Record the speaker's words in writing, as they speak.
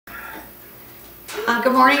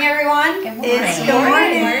Good morning, everyone. Good morning. Good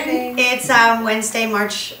morning. It's Wednesday,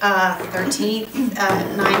 March 13th,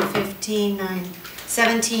 9:15,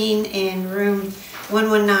 9:17 in room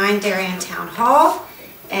 119, Darien Town Hall.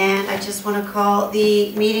 And I just want to call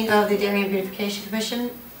the meeting of the Darien Beautification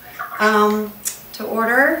Commission to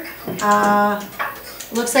order.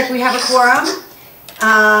 Looks like we have a quorum.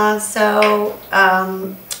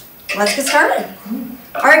 Let's get started.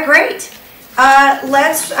 All right, great.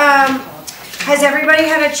 Has everybody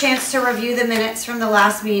had a chance to review the minutes from the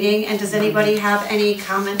last meeting? And does anybody have any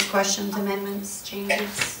comments, questions, amendments,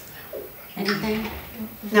 changes? Anything?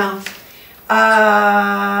 No.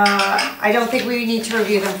 I don't think we need to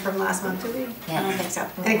review them from last month, do we? Yeah. I don't think so. I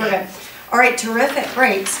think we're good. All right, terrific,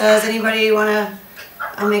 great. So does anybody want to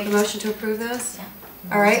make a motion to approve those? Yeah.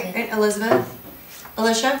 All right, Elizabeth?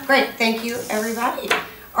 Alicia? Great, thank you, everybody.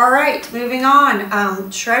 All right, moving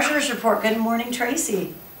on. Treasurer's report. Good morning,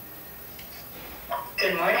 Tracy.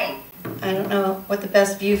 Good morning. I don't know what the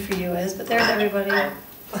best view for you is, but there's everybody. Hi,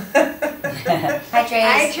 Trace. Hi,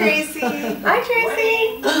 Tracy. Hi,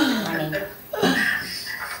 Tracy. Morning.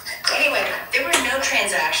 Anyway, there were no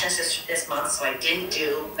transactions this month, so I didn't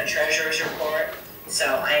do a treasurer's report.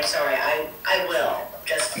 So I'm sorry. I will,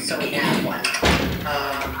 just so we have one.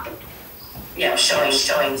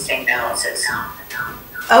 Showing same balances.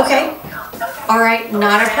 Okay. All right,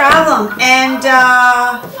 not a problem. And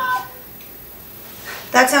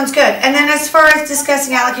that sounds good. And then as far as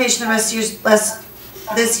discussing allocation of this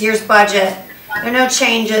year's budget, there are no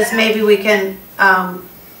changes. Maybe we can talk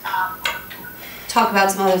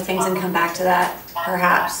about some other things and come back to that,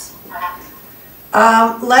 perhaps.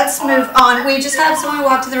 Let's move on. We just have someone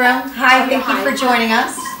walk to the room. Hi, thank you for joining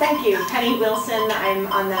us. Thank you. Penny Wilson. I'm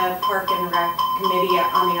on the Park and Rec Committee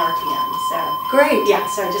on the RTM. So Great. yeah,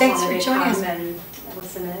 so I just Thanks wanted for to joining us. come and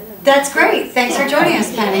listen in. That's great. Thanks for joining us,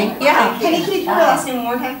 Penny. Yeah. Penny, can you put your last name one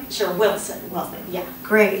more time? Sure, Wilson. Wilson. Yeah.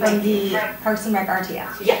 Great. From the Parks and Rec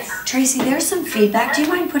RTF. Yes. Tracy, there's some feedback. Do you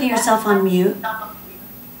mind putting yourself on mute?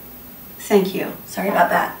 Thank you. Sorry about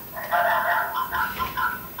that.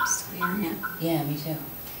 I'm still hearing it. Yeah, me too.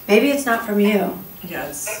 Maybe it's not from you.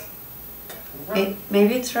 Yes.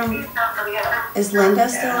 Maybe it's from... Is Linda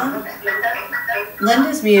still on?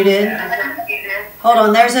 Linda's muted. Hold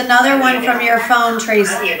on. There's another one from your phone,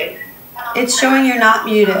 Tracy. It's showing you're not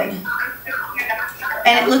muted.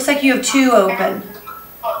 And it looks like you have two open.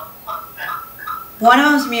 One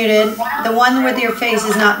of them's muted. The one with your face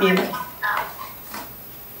is not muted.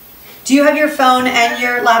 Do you have your phone and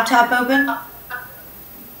your laptop open?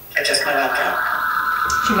 I just my laptop.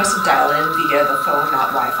 She must have dialed in via the phone,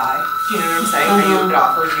 not Wi-Fi. Do you know what I'm saying? How it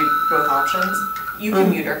offers you both options. You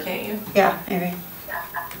can mute her, can't you? Yeah, maybe.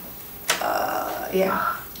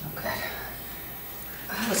 Yeah. Okay.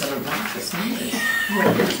 That was an obnoxious meeting. My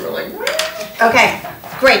ears were like, what? Okay,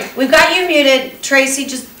 great. We've got you muted. Tracy,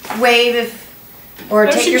 just wave or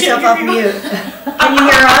take yourself off mute. Can you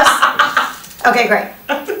hear us? Okay, great.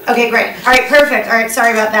 Okay, great. All right, perfect. All right,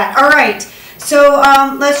 sorry about that. All right. So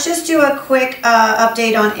let's just do a quick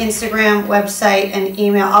update on Instagram, website, and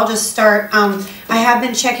email. I'll just start. I have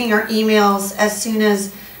been checking our emails as soon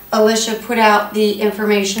as Alicia put out the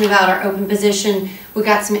information about our open position. We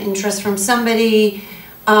got some interest from somebody.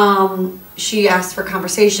 She asked for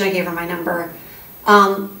conversation. I gave her my number.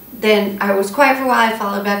 Then I was quiet for a while. I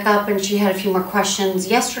followed back up, and she had a few more questions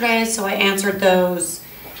yesterday, so I answered those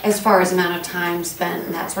as far as amount of time spent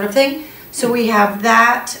and that sort of thing. So we have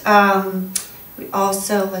that. We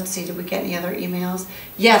also, let's see, did we get any other emails?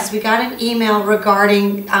 Yes, we got an email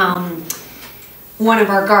regarding one of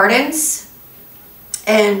our gardens,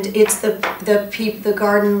 and it's the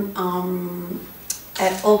garden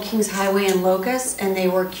at Old Kings Highway in Locust, and they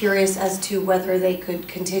were curious as to whether they could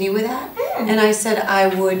continue with that. And I said I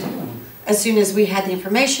would, as soon as we had the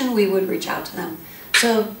information, we would reach out to them.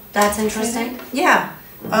 So that's interesting. Yeah.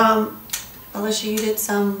 Alicia, you did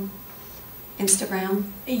some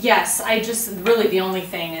Instagram. Yes, really the only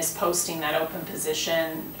thing is posting that open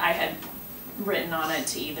position. I had written on it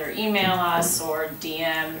to either email us or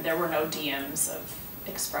DM. There were no DMs of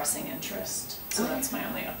expressing interest. So that's my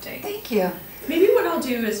only update. Thank you. Maybe what I'll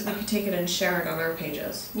do is we could take it and share it on our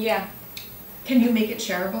pages. Yeah. Can you make it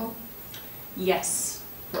shareable? Yes.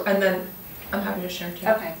 And then I'm happy to share too.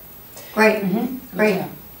 Okay. Great. Great.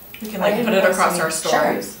 We can put it across our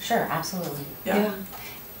stories. Sure, absolutely. Yeah.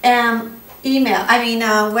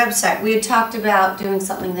 Website. We had talked about doing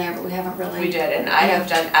something there, but we haven't really. We did, and I have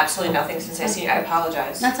done absolutely nothing since I seen you. I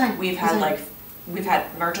apologize. That's fine. We've had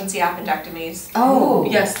emergency appendectomies. Oh.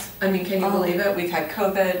 Yes. I mean, can you believe it? We've had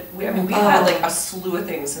COVID. We've had a slew of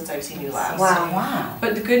things since I've seen you last. Wow. Wow.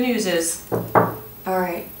 But the good news is, All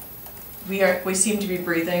right. We seem to be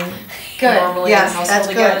breathing Good, normally in the yes, household that's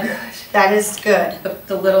again. good. That is good.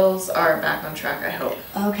 The littles are back on track, I hope.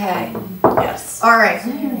 Okay, Yes. all right.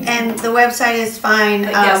 And the website is fine.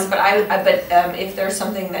 Yes, but if there's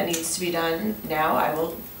something that needs to be done now, I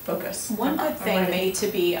will focus. One good thing may to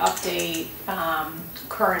be update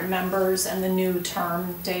current members and the new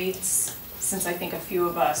term dates, since I think a few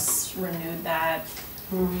of us renewed that.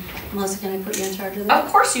 Melissa, can I put you in charge of that?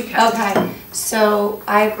 Of course you can. Okay, so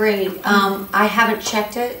I agree. I haven't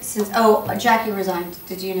checked it since, Jackie resigned.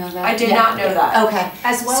 Did you know that? I did not know that. Okay.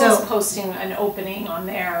 As well So- as posting an opening on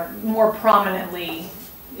there more prominently.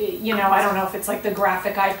 You know, I don't know if it's like the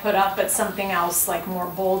graphic I put up, but something else like more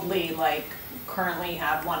boldly, like currently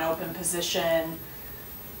have one open position.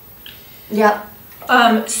 Yep.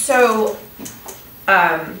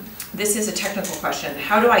 This is a technical question.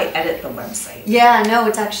 How do I edit the website? Yeah, no,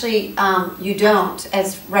 it's actually, you don't.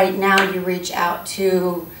 As right now, you reach out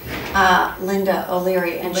to Linda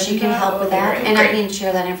O'Leary and she can Linda help with that. O'Leary, And I great. can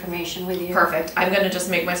share that information with you. Perfect. I'm gonna just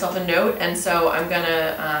make myself a note, and so I'm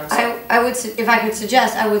gonna. I would, if I could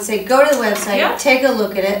suggest, I would say go to the website, Yeah. take a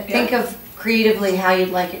look at it, Yeah. think of creatively how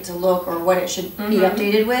you'd like it to look or what it should be Mhm.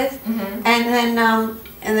 updated with. Mhm.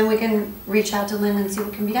 And then we can reach out to Lynn and see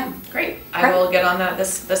what can be done. Great. I Great. will get on that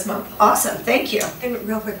this month. Awesome, thank you. And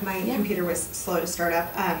real quick, my Yeah. computer was slow to start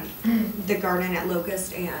up. The garden at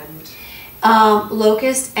Locust and,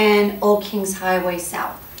 Locust and Old Kings Highway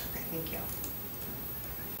South. okay, thank you.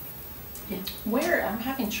 Where, I'm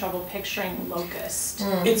having trouble picturing Locust.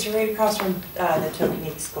 It's right across from the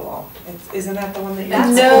Tokenique School. Isn't that the one that you're?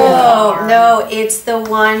 That's No, cool. no, it's the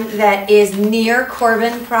one that is near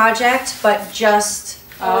Corbin Project, but just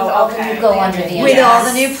Oh, okay. You go under the. with all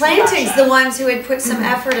the Yes. new plantings, Gotcha. the ones who had put some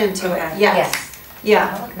effort into it. Okay. Yes,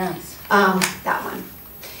 yeah, Oh, nice. that one.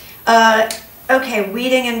 Okay,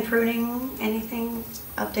 weeding and pruning, anything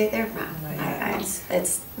update there? No,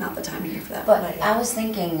 it's not the time of year for that. But I was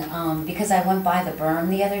thinking, because I went by the berm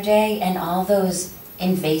the other day and all those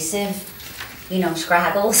invasive,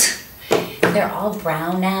 scraggles, they're all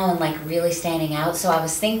brown now and like really standing out. So I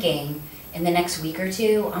was thinking in the next week or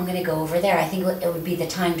two, I'm gonna go over there. I think it would be the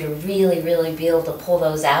time to really, really be able to pull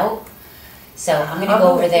those out. So I'm gonna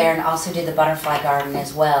go over there and also do the butterfly garden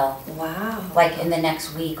as well, Wow. like in the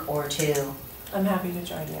next week or two. I'm happy to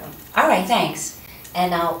join you. All right, thanks.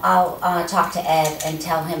 And I'll talk to Ed and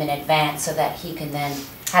tell him in advance so that he can then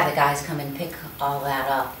have the guys come and pick all that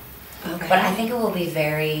up. Okay. But I think it will be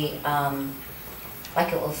very,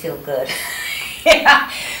 like it will feel good. Yeah,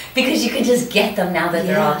 because you can just get them now that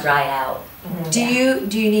they're all Yeah. dried out. Do you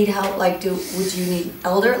need help, like, would you need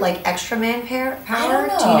extra manpower? I don't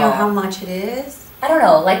Do you know know. how much it is? I don't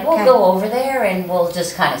know, like we'll Okay. go over there and we'll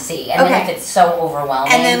just kind of see. And then Okay. if it's so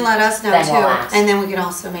overwhelming. And then let us know Then too. we'll ask. And then we can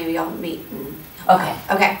also maybe all meet. Okay,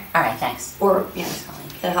 Okay, all right, thanks. or,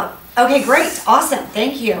 that'll help. Okay, great, awesome,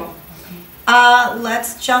 thank you.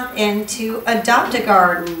 Let's jump into Adopt a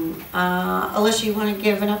Garden. Alicia, you want to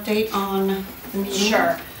give an update on the meeting?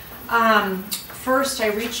 Sure. First, I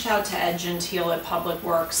reached out to Ed Gentile at Public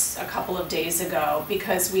Works a couple of days ago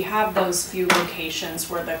because we have those few locations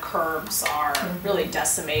where the curbs are really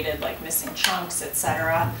decimated, like missing chunks,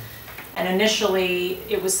 etc. And initially,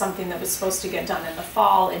 it was something that was supposed to get done in the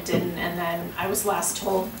fall, it didn't, and then I was last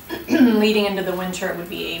told leading into the winter it would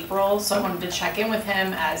be April, so I wanted to check in with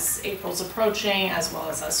him as April's approaching, as well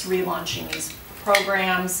as us relaunching these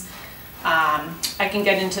programs. I can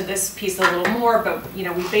get into this piece a little more, but we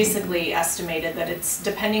basically estimated that it's,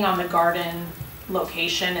 depending on the garden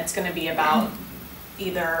location, it's gonna be about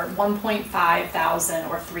either 1.5 thousand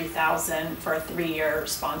or 3,000 for a 3-year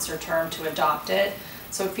sponsor term to adopt it.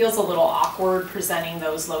 So it feels a little awkward presenting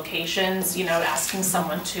those locations, asking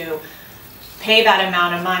someone to pay that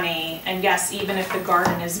amount of money. And yes, even if the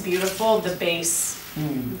garden is beautiful, the base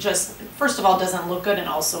just, first of all, doesn't look good and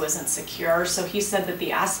also isn't secure. So he said that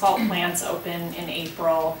the asphalt plants open in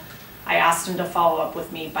April. I asked him to follow up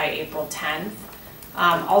with me by April 10th.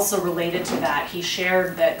 Also related to that, he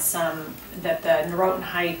shared that the Norotan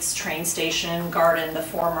Heights train station garden, the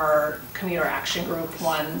former Commuter Action Group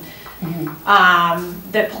one,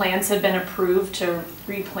 that plans had been approved to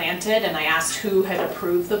replant it, and I asked who had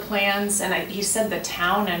approved the plans, and he said the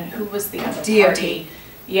town and who was the other party?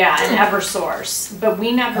 Yeah, and Eversource, but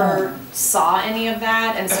we never saw any of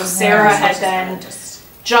that, and so Sarah had then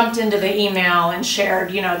jumped into the email and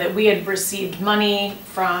shared, that we had received money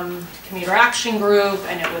from Commuter Action Group,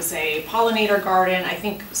 and it was a pollinator garden. I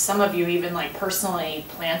think some of you even personally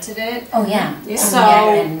planted it. Oh, yeah.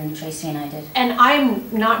 Yeah. And Tracy and I did. And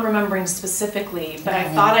I'm not remembering specifically, but I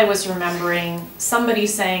thought I was remembering somebody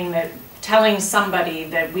telling somebody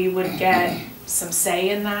that we would get some say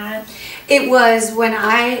in that? It was when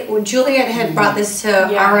Juliet had brought this to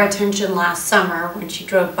Yeah. our attention last summer, when she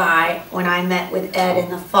drove by, when I met with Ed in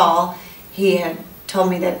the fall, he had told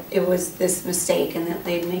me that it was this mistake and that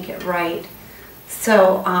they'd make it right.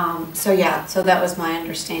 So that was my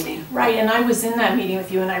understanding. Right, and I was in that meeting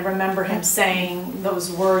with you, and I remember him saying those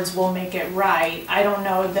words will make it right. I don't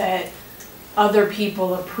know that other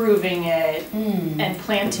people approving it and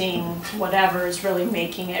planting whatever is really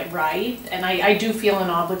making it right. And I do feel an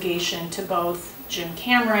obligation to both Jim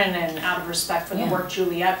Cameron and out of respect for the work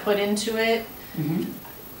Juliet put into it.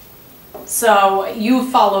 So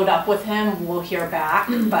you followed up with him, we'll hear back,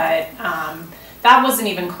 but that wasn't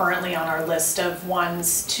even currently on our list of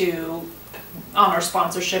ones on our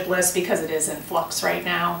sponsorship list because it is in flux right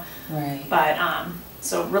now. Right. But,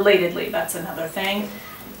 so relatedly, that's another thing.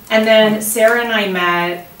 And then Sarah and I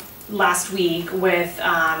met last week with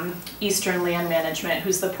Eastern Land Management,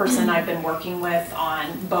 who's the person I've been working with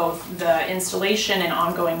on both the installation and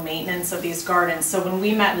ongoing maintenance of these gardens. So when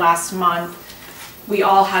we met last month, we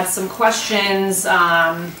all had some questions.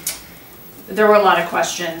 There were a lot of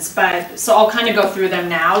questions, but so I'll kind of go through them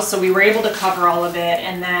now. So we were able to cover all of it,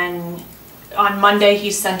 and then on Monday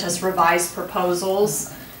he sent us revised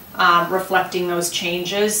proposals reflecting those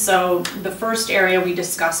changes. So the first area we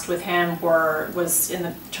discussed with him was in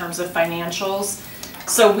the terms of financials.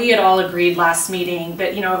 So we had all agreed last meeting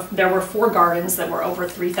that, you know, there were 4 gardens that were over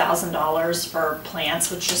 $3,000 for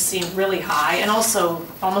plants, which just seemed really high, and also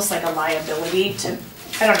almost like a liability to,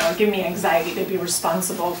 I don't know, give me anxiety to be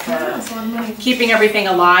responsible for keeping everything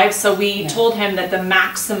alive. So we told him that the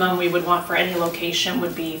maximum we would want for any location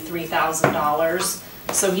would be $3,000.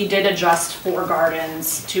 So he did adjust 4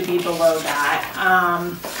 gardens to be below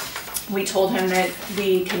that. We told him that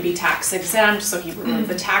we can be tax exempt, so he removed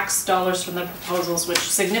the tax dollars from the proposals, which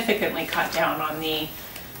significantly cut down on the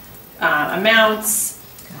amounts.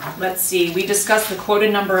 Let's see, we discussed the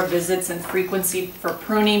quoted number of visits and frequency for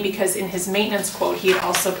pruning, because in his maintenance quote, he had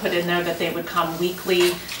also put in there that they would come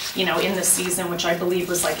weekly, you know, in the season, which I believe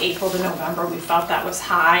was like April to November. We felt that was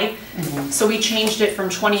high. So we changed it from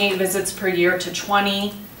 28 visits per year to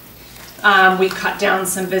 20. We cut down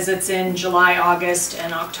some visits in July, August,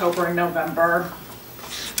 and October and November.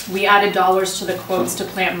 We added dollars to the quotes to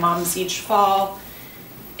plant mums each fall.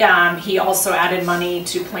 He also added money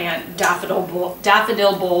to plant daffodil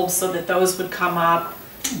bulbs so that those would come up.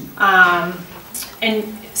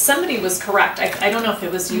 And somebody was correct. I don't know if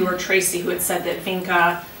it was you or Tracy who had said that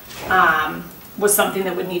vinca was something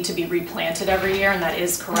that would need to be replanted every year, and that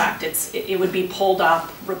is correct. It would be pulled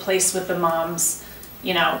up, replaced with the mums,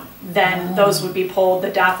 you know, then those would be pulled, the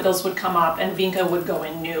daffodils would come up, and vinca would go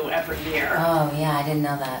in new every year. Oh, yeah, I didn't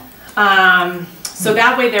know that. So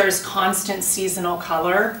that way there is constant seasonal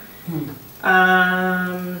color.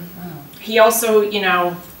 He also, you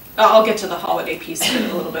know, I'll get to the holiday piece of it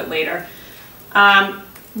a little bit later.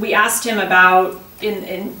 We asked him about,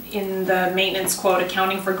 in the maintenance quote,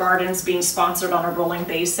 accounting for gardens being sponsored on a rolling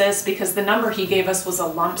basis, because the number he gave us was a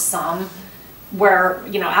lump sum, where,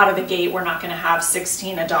 you know, out of the gate we're not going to have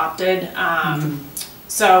 16 adopted.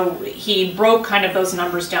 So he broke kind of those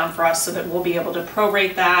numbers down for us so that we'll be able to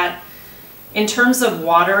prorate that. In terms of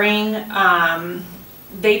watering,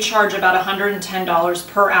 they charge about $110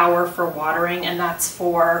 per hour for watering, and that's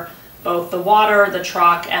for both the water, the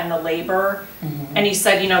truck, and the labor. And he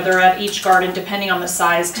said, you know, they're at each garden, depending on the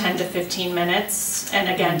size, 10 to 15 minutes, and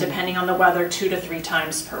again, depending on the weather, 2 to 3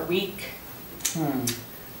 times per week.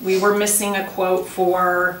 We were missing a quote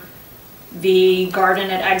for the garden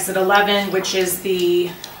at exit 11, which is the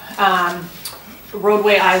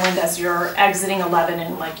roadway island as you're exiting 11,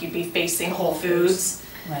 and like you'd be facing Whole Foods.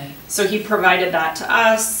 Right. So he provided that to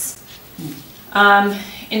us.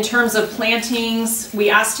 In terms of plantings, we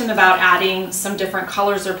asked him about adding some different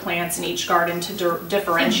colors or plants in each garden to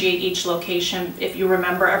differentiate each location. If you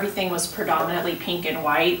remember, everything was predominantly pink and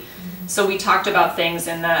white. So we talked about things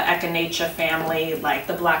in the Echinacea family, like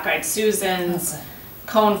the black-eyed Susans,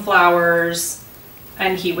 coneflowers,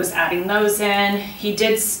 and he was adding those in. He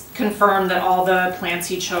did confirm that all the plants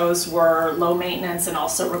he chose were low maintenance and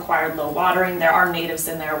also required low watering. There are natives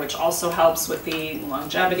in there, which also helps with the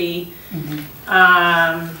longevity.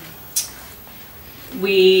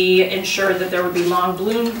 We ensured that there would be long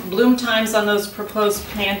bloom times on those proposed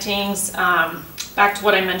plantings. Back to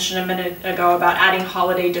what I mentioned a minute ago about adding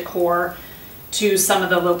holiday decor to some of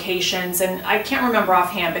the locations, and I can't remember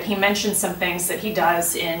offhand, but he mentioned some things that he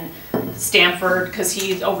does in Stamford, because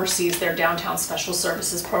he oversees their downtown special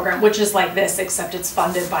services program, which is like this, except it's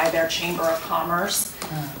funded by their Chamber of Commerce.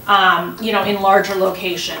 You know, in larger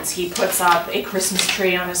locations, he puts up a Christmas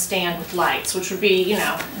tree on a stand with lights, which would be, you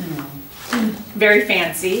know, very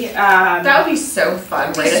fancy. That would be so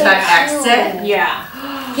fun, right at that exit. Yeah.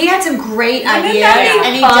 He had some great Wouldn't ideas, that be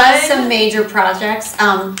and he fun? does some major projects.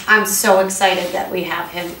 I'm so excited that we have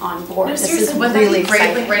him on board. No, This is seriously, wouldn't really that be great?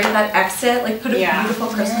 exciting. Like right at that exit, like put a Yeah. beautiful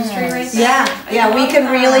Christmas tree right there. Yeah, we can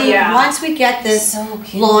really, Yeah. once we get this So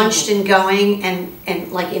cute. launched and going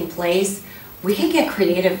and like in place, we can get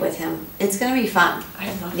creative with him. It's gonna be fun. I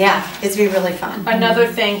love Yeah, it's gonna be really fun. Another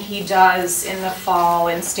thing he does in the fall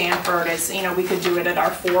in Stanford is, you know, we could do it at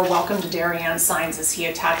our 4 Welcome to Darien signs, is he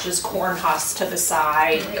attaches corn husks to the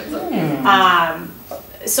side.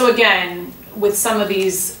 So again, with some of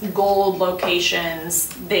these gold locations,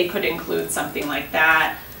 they could include something like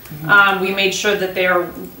that. We made sure that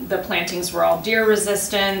the plantings were all deer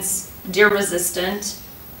resistant.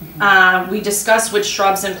 We discussed which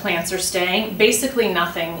shrubs and plants are staying. Basically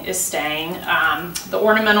nothing is staying. The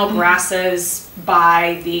ornamental grasses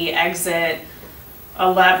by the exit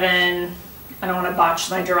 11, I don't want to botch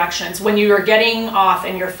my directions. When you are getting off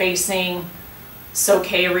and you're facing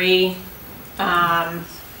Sokeiri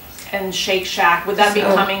and Shake Shack, would that be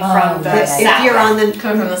coming from the south? If you're on the,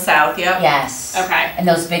 Coming from the south, yep. Yes. Okay. And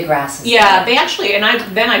those big grasses. Yeah, they actually, and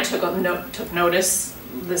I took notice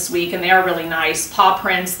this week, and they are really nice. Paw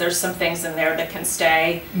prints, there's some things in there that can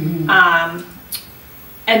stay.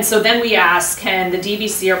 And so then we asked, can the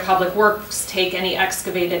DBC or Public Works take any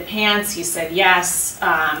excavated pants? He said yes.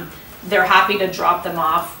 They're happy to drop them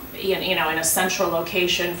off, you know, in a central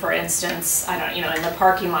location, for instance, in the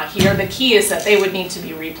parking lot here. The key is that they would need to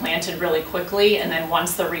be replanted really quickly, and then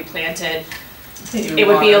once they're replanted, it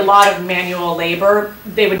would be a lot of manual labor.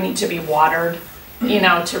 They would need to be watered, you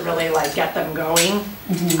know, to really like get them going.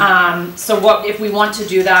 So if we want to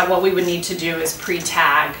do that, what we would need to do is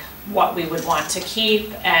pre-tag what we would want to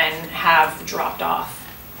keep and have dropped off.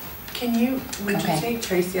 Would you Okay. take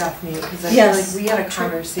Tracy off mute? Because I Yes. feel like we had a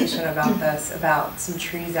conversation about this, about some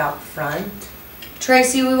trees out front.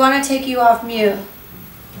 Tracy, we wanna take you off mute.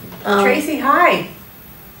 Tracy, hi.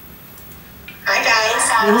 Hi,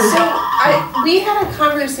 guys. We had a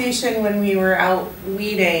conversation when we were out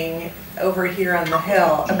weeding over here on the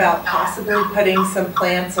hill about possibly putting some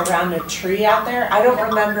plants around a tree out there. I don't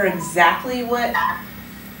remember exactly what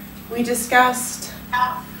we discussed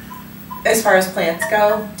as far as plants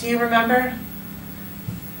go. Do you remember?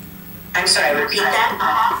 I'm sorry, repeat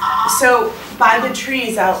that? So by the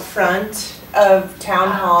trees out front of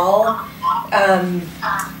Town Hall,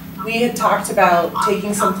 we had talked about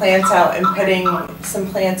taking some plants out and putting some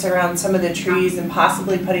plants around some of the trees and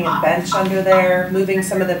possibly putting a bench under there, moving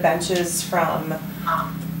some of the benches from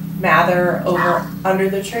Mather over under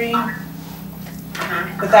the tree.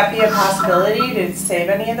 Would that be a possibility to save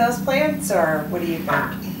any of those plants, or what do you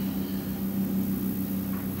think?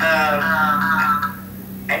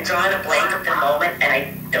 I'm drawing a blank at the moment, and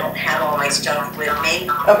I don't have all my stuff with me,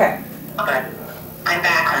 Okay, but I'm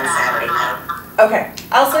back on Saturday night. okay.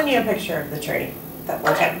 I'll send you a picture of the tree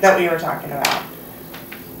that we were talking about.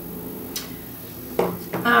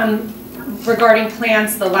 Regarding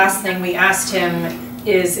plants, the last thing we asked him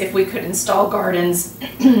is if we could install gardens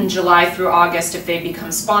July through August if they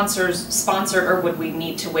become sponsored, or would we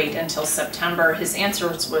need to wait until September? His answer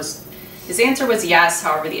was yes.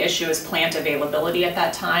 However, the issue is plant availability at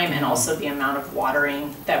that time, and also the amount of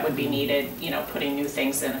watering that would be needed, you know, putting new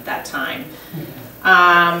things in at that time.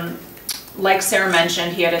 Like Sarah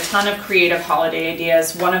mentioned, he had a ton of creative holiday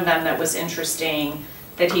ideas. One of them that was interesting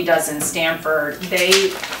that he does in Stanford,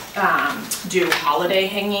 they do holiday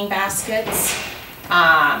hanging baskets.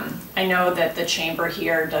 I know that the chamber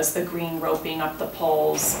here does the green roping up the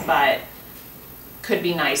poles, but could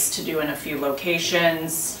be nice to do in a few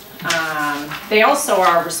locations. They also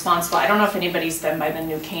are responsible, I don't know if anybody's been by the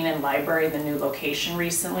New Canaan Library, the new location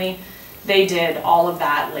recently. They did all of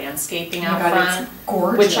that landscaping out front, It's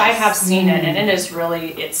gorgeous. which I have seen it, and it is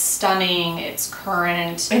really, it's stunning, it's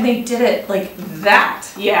current. And they did it like that.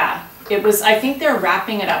 Yeah, it was, I think they're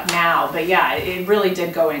wrapping it up now, but yeah, it really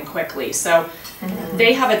did go in quickly. So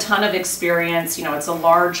they have a ton of experience, you know, it's a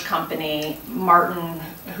large company. Martin,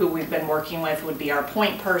 who we've been working with, would be our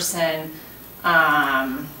point person.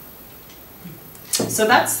 So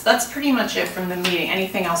that's pretty much it from the meeting.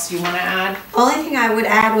 Anything else you want to add? Only thing I would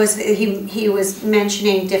add was that he was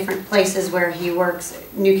mentioning different places where he works.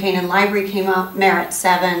 New Canaan Library came up, Merritt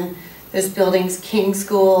 7, those buildings, King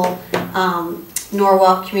School,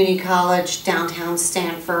 Norwalk Community College, downtown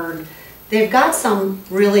Stanford. They've got some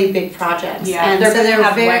really big projects. Yeah, and they're so gonna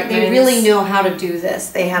have they wetlands. really know how to do this.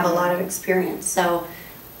 They have a lot of experience. So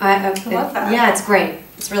I love that. Yeah, it's great.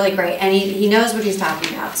 It's really great. And he knows what he's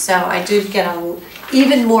talking about. So I did get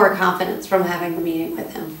even more confidence from having the meeting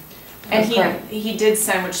with him. And That's he did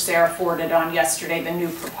send, which Sarah forwarded on yesterday, the new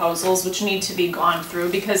proposals, which need to be gone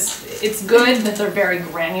through, because it's good that they're very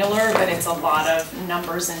granular, but it's a lot of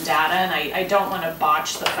numbers and data, and I don't wanna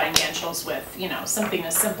botch the financials with, you know, something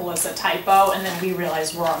as simple as a typo, and then we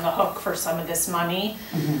realize we're on the hook for some of this money.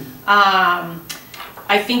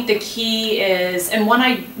 I think the key is, and one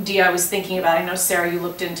idea I was thinking about, I know Sarah, you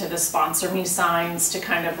looked into the sponsor me signs to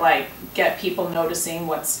kind of like get people noticing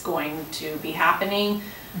what's going to be happening.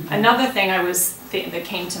 Another thing that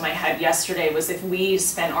came to my head yesterday was if we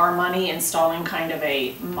spent our money installing kind of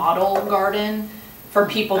a model garden for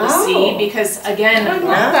people to see, because again,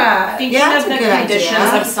 thinking of the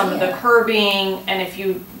conditions of some of the curbing, and if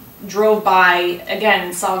you drove by,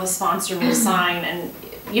 again, saw the sponsor me sign, and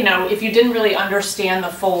you know, if you didn't really understand the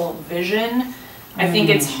full vision, I think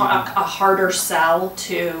it's a harder sell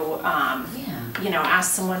to, you know,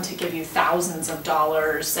 ask someone to give you thousands of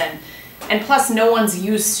dollars, and plus no one's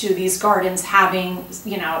used to these gardens having,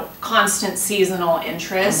 you know, constant seasonal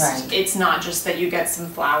interest. Right. It's not just that you get some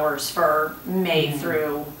flowers for May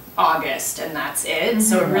through August and that's it.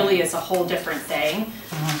 So it really is a whole different thing,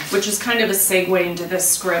 which is kind of a segue into this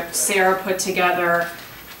script Sarah put together.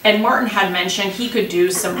 And Martin had mentioned he could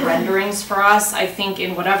do some renderings for us. I think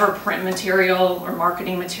in whatever print material or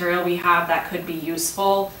marketing material we have, that could be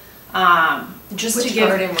useful. Just Which to give.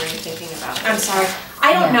 garden were you thinking about? I'm sorry.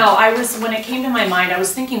 I don't know. When it came to my mind, I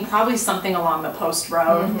was thinking probably something along the post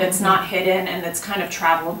road that's not hidden and that's kind of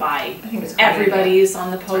traveled by everybody's on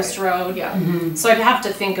the post road. Yeah. So I'd have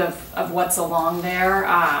to think of what's along there.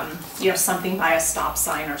 You know, something by a stop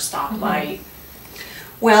sign or stoplight.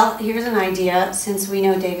 Well, here's an idea, since we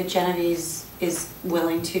know David Genovese is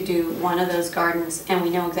willing to do one of those gardens, and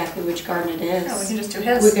we know exactly which garden it is. Yeah, we can just do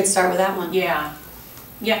his. We could start with that one. Yeah.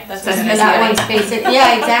 Yeah, that's So a good That idea. one's basic,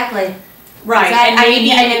 yeah, exactly. Right, That and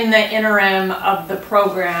maybe idea- in the interim of the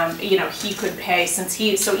program, you know, he could pay, since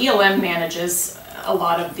so ELM manages a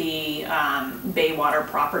lot of the Baywater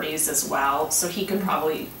properties as well, so he could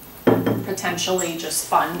probably potentially just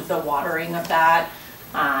fund the watering of that.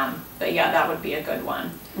 But yeah, that would be a good one.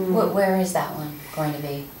 Where is that one going to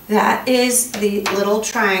be? That is the little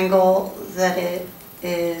triangle that it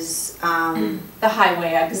is, The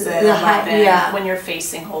highway exit, The hi- 11, yeah. when you're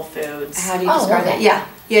facing Whole Foods. how do you Oh, describe okay. that? Yeah,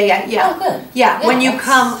 Oh, good. Yeah, when you that's-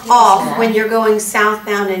 come that's off, that. when you're going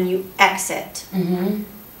southbound and you exit, and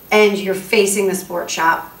you're facing the sports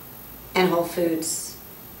shop and Whole Foods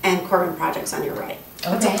and Corbin Projects on your right.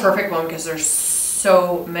 It's a Okay. perfect one because there's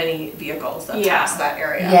so many vehicles that Yeah. pass that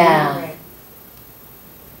area. Yeah. Right.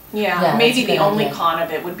 Yeah, Yeah, maybe that's a the good only idea. con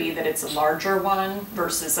of it would be that it's a larger one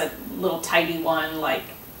versus a little tidy one like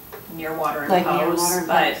near water and Like near Post. Water and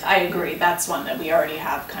But Post. I agree, that's one that we already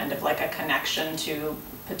have kind of like a connection to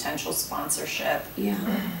potential sponsorship. Yeah.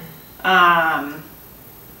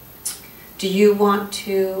 Do you want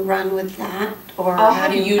to run with that, or I'll how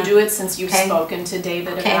have do you do it since you've Okay. spoken to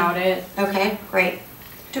David Okay. about it. Okay, great.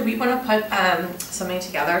 Do we want to put something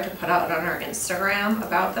together to put out on our Instagram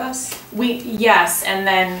about this? Yes, and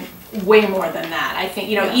then way more than that. I think,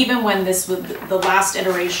 you know, Yeah. even when this was the last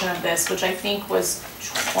iteration of this, which I think was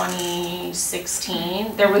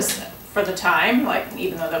 2016, there was, for the time, like,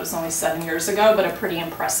 even though that was only 7 years ago, but a pretty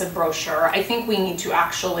impressive brochure. I think we need to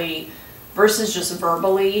actually, versus just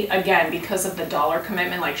verbally, again, because of the dollar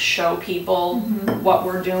commitment, like show people what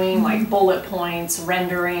we're doing, like bullet points,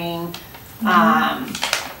 rendering.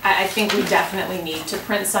 I think we definitely need to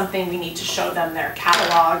print something. We need to show them their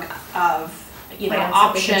catalog of, you know, Plans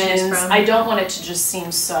that they can choose options. from. I don't want it to just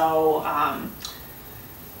seem so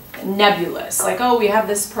nebulous, like, oh, we have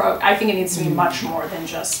this I think it needs to be much more than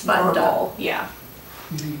just Buttoned up. verbal. Yeah.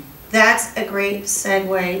 That's a great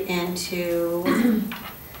segue into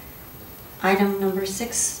item number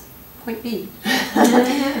 6.B,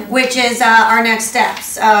 which is our next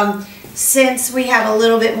steps. Since we have a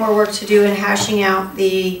little bit more work to do in hashing out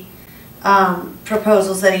the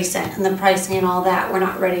proposals that he sent and the pricing and all that, we're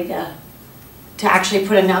not ready to actually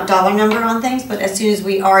put a dollar number on things, but as soon as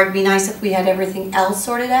we are, it'd be nice if we had everything else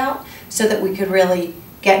sorted out so that we could really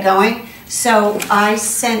get going. So I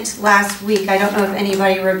sent last week, I don't know if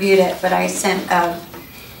anybody reviewed it, but I sent a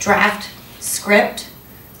draft script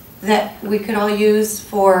that we could all use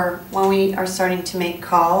for when we are starting to make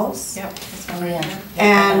calls. Yep. Oh, yeah.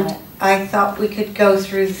 And I thought we could go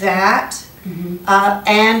through that.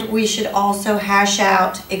 And we should also hash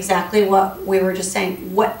out exactly what we were just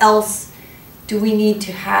saying. What else do we need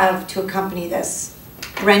to have to accompany this?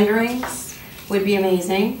 Renderings would be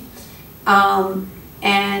amazing.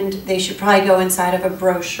 And they should probably go inside of a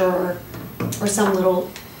brochure or some little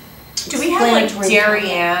Do we have like explanatory-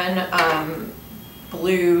 Darien,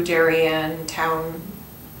 blue Darien town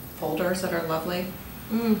folders that are lovely?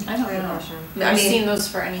 I don't know. I I've mean- seen those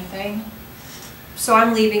for anything. So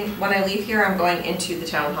I'm leaving, when I leave here, I'm going into the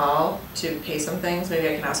town hall to pay some things, maybe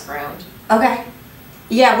I can ask around. Okay.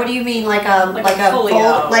 Yeah, what do you mean, like a Like a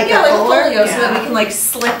folio. like Yeah, a like a folder? folio, so that Yeah. we can like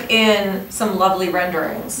slip in some lovely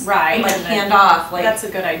renderings. Right. And like and then- hand off, like That's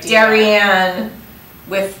a good idea. Darien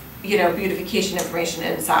with, you know, beautification information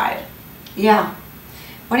inside. Yeah.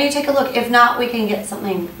 Why don't you take a look? If not, we can get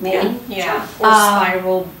something made. Yeah,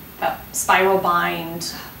 or spiral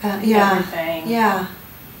bind, Yeah. everything. Yeah.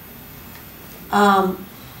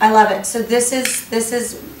 I love it. So this is,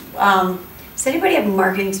 does anybody have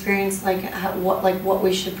marketing experience, like what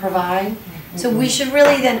we should provide? So we should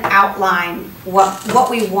really then outline what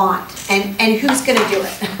we want and who's gonna do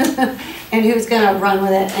it. And who's gonna run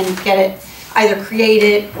with it and get it, either create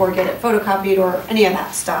it or get it photocopied or any of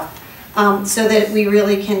that stuff. So that we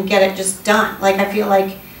really can get it just done. Like, I feel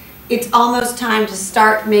like it's almost time to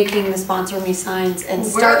start making the sponsor me signs and Where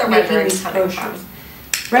are start the making renderings these coming brochures. from?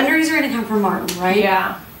 Renderings are gonna come from Martin, right?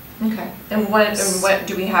 Yeah, Okay. And what,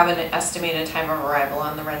 do we have an estimated time of arrival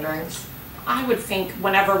on the renderings? I would think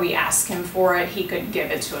whenever we ask him for it, he could give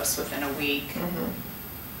it to us within a week.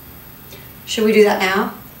 Should we do that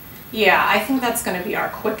now? Yeah, I think that's gonna be our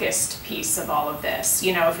quickest piece of all of this.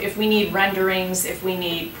 You know, if we need renderings, if we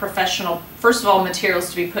need professional, first of all,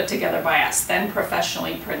 materials to be put together by us, then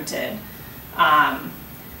professionally printed.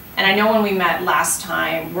 And I know when we met last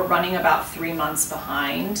time, we're running about 3 months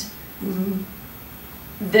behind.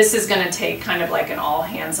 This is gonna take kind of like an all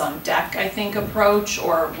hands on deck, I think, approach,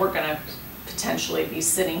 or we're gonna potentially be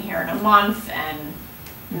sitting here in a month and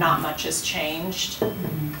not much has changed.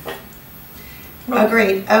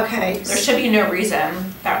 Agreed, okay. There should be no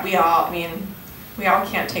reason that we all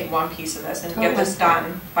can't take one piece of this and get this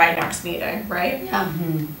done by next meeting, right? Yeah.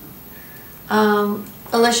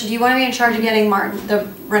 Alicia, do you wanna be in charge of getting Martin, the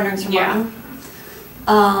renderings from Yeah.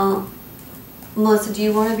 Martin? Melissa, do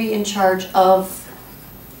you wanna be in charge of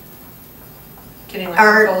Getting like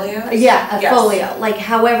our, folios? yeah, a Yes. folio, like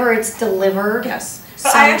however it's delivered? Yes.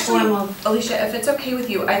 But Some I actually, form of, Alicia, if it's okay with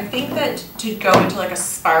you, I think that to go into like a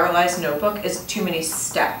spiralized notebook is too many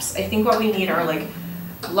steps. I think what we need are like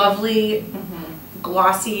lovely,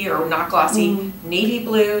 glossy or not glossy, navy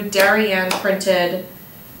blue, Darien printed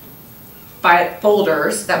by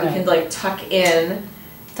folders that we can like tuck in.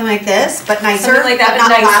 something like this, but nicer, Something like that, but but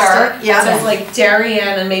not nicer. elastic, yeah. So it's like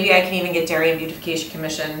Darien, and maybe I can even get Darien Beautification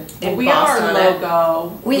Commission We have embossed our on it.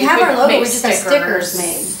 logo. We have could our logo, make we just have stickers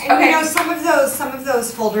made. And Okay. you know, some of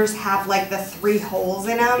those folders have like the 3 holes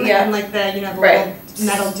in them Yeah. and like the, you know, the Right. little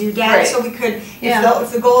metal doodad. Right. So we could, Yeah.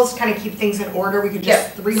 if the goal is to kind of keep things in order, we could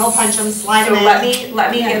just Yep. 3-hole punch them, slide So them in. let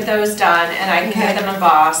me Yeah. get those done, and I can Okay. get them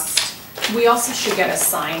embossed. We also should get a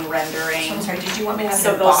sign rendering. I'm sorry, did you want me to have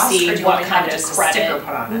So it they'll embossed, see or do you what want me to have kind of just a credit. sticker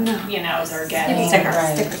put on it? No. You know, they're getting. Stickers.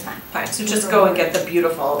 Right. Stickers fine. Fine, so just go and get the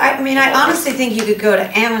beautiful. I mean, I honestly think you could go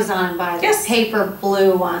to Amazon and buy the Yes. paper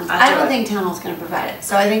blue ones. I'll I do don't it. think Town Hall's gonna provide it.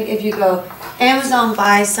 So I think if you go Amazon,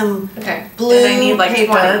 buy some Okay. blue And I need like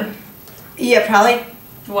paper. 20. Yeah, probably.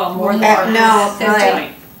 Well, more than No, 50. probably.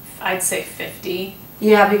 I'd say 50.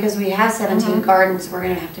 Yeah, because we have 17 gardens, we're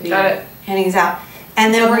gonna have to be Got it. handing these out.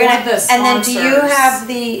 And then So we're more gonna, the and then do you sponsors. have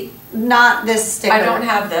the, not this sticker? I don't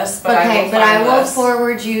have this, but I Okay, will but I find will this.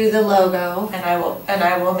 forward you the logo. And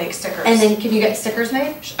I will make stickers. And then can you get stickers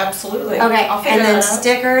made? Absolutely. Okay, I'll figure and then that out.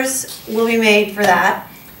 stickers will be made for that.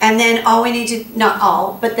 And then all we need to, not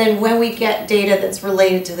all, but then when we get data that's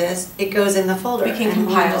related to this, it goes in the folder. We can and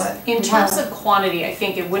we'll compile just it. In compile terms of quantity, I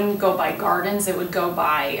think it wouldn't go by gardens, it would go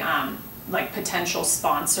by like potential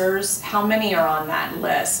sponsors. How many are on that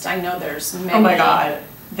list? I know there's many. Oh my God,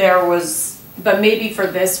 there was But maybe for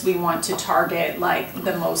this, we want to target like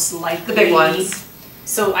the most likely. the big ones.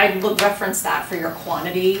 So I'd reference that for your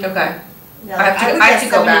quantity. Okay. Yeah, I have to- would I have guess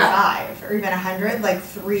to go back. 75 or even 100, like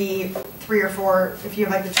three or four. If you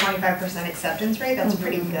have like the 25% acceptance rate, that's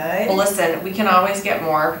pretty good. Well, listen, we can always get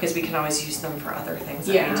more because we can always use them for other things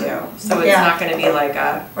that Yeah. we do. So it's Yeah. not gonna be like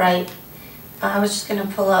a, Right. I was just gonna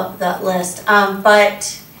pull up that list,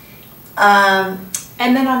 but,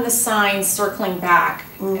 And then on the signs, circling back,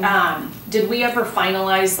 Mm. did we ever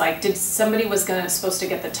finalize, like, did somebody supposed to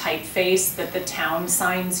get the typeface that the town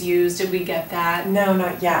signs use? Did we get that? No,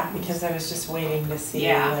 not yet, because I was just waiting to see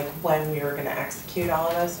Yeah. like when we were gonna execute all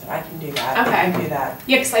of this, but I can do that. Okay. I can do that.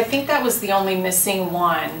 Yeah, because I think that was the only missing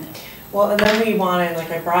one. Well, and then we wanted,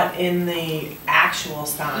 like, I brought in the actual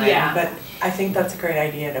sign, Yeah. but I think that's a great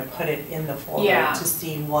idea to put it in the folder Yeah. to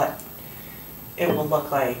see what it will look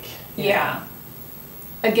like. you know. Yeah.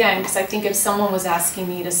 Again, because I think if someone was asking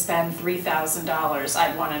me to spend $3,000,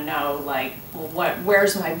 I'd want to know, like, well,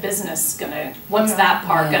 where's my business what's that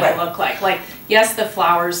part gonna look like? Like, yes, the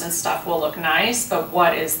flowers and stuff will look nice, but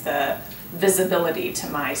what is the visibility to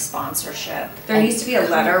my sponsorship? There needs to be a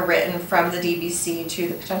letter written from the DBC to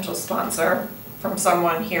the potential sponsor, from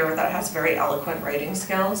someone here that has very eloquent writing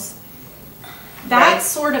skills. That Right.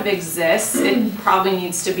 sort of exists. It probably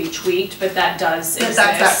needs to be tweaked, but that does exist.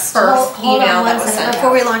 That's that first Hold on email one that was second, sent before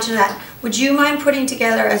out. we launch into that, would you mind putting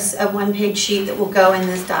together a one-page sheet that will go in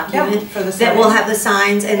this document? for the That will sign. have the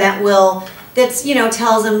signs and that's,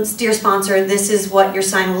 tells them, dear sponsor, this is what your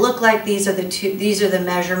sign will look like, these are the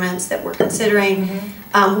measurements that we're considering.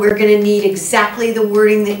 We're gonna need exactly the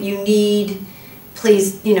wording that you need.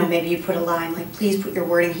 Please, maybe you put a line like, please put your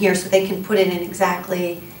wording here so they can put it in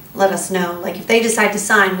exactly, let us know. Like if they decide to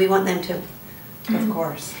sign, we want them to. Of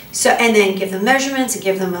course. So, and then give them measurements and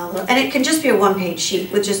give them and it can just be a one-page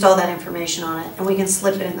sheet with just all that information on it and we can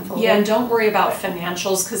slip it in the folder. Yeah, and don't worry about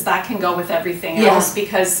financials, because that can go with everything Yeah. else,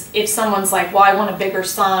 because if someone's like, well, I want a bigger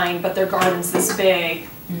sign, but their garden's this big,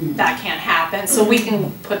 that can't happen, so we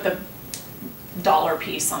can put the dollar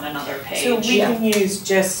piece on another page. So we can use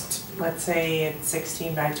just, let's say it's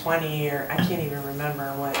 16 by 20, or I can't even remember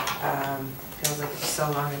what, feels like it was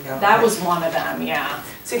so long ago. That was one of them, yeah.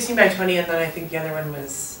 16 by 20, and then I think the other one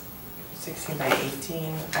was 16 by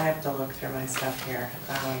 18. I have to look through my stuff here.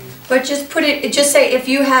 But just just say if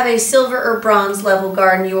you have a silver or bronze level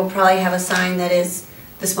garden, you will probably have a sign that is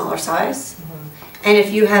the smaller size. And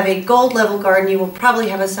if you have a gold level garden, you will probably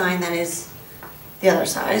have a sign that is the other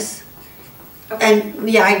size. And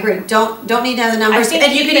yeah, I agree. Don't need to have the numbers. think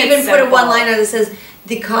And you keep can it even put a simple. one-liner that says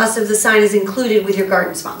the cost of the sign is included with your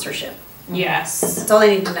garden sponsorship. Yes. That's all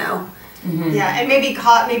they need to know. Yeah, and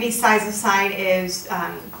maybe size of sign is,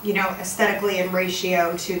 aesthetically in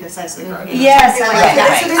ratio to the size of the garden. Yes, Something I like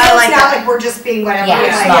that. So I there's like it's not that. like we're just being whatever. Yeah,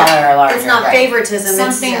 it's like- smaller or larger. It's not right. favoritism. it's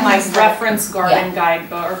Something yeah, like it's reference garden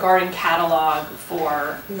guidebook or garden catalog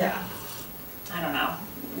for, Yeah. I don't know,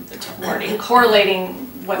 the wording, correlating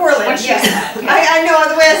what she yeah. said. I know,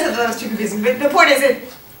 the way I said that was too confusing, but the point is that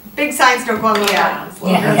big signs don't go on the Yeah.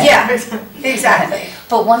 garden. Yeah. Exactly.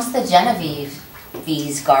 But once the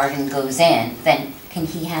Genevieve's garden goes in, then can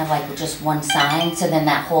he have like just one sign, so then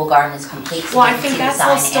that whole garden is complete, so Well, you I can think see the that's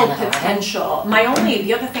all sign still and the garden? potential.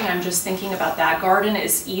 The other thing I'm just thinking about that garden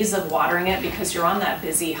is ease of watering it, because you're on that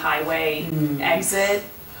busy highway exit,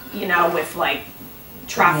 with like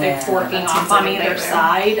traffic Yeah, forking that off seems on like a either nightmare.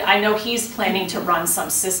 side. I know he's planning to run some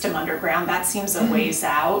system underground, that seems a ways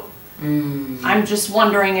out. I'm just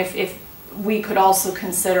wondering if we could also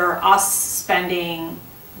consider us spending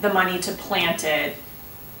the money to plant it.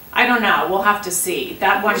 I don't know, we'll have to see.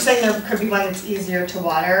 That one, You're saying there could be one that's easier to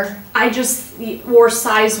water? or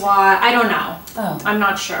size-wise, I don't know. Oh. I'm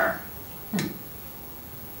not sure.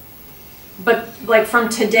 But like from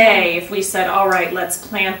today, if we said, all right, let's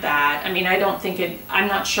plant that, I'm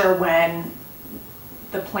not sure when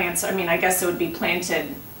the plants, I guess it would be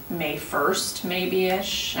planted May 1st,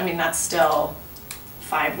 maybe-ish. That's still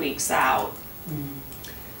 5 weeks out.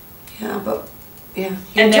 Yeah, but, yeah.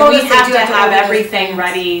 And then told we us they have do to have order those everything things.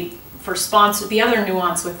 ready for sponsor. The other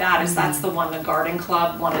nuance with that is that's the one the garden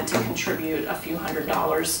club wanted to contribute a few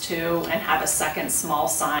 $100s to, and have a second small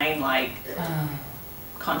sign like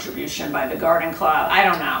contribution by the garden club. I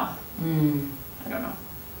don't know. I don't know.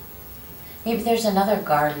 Maybe there's another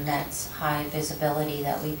garden that's high visibility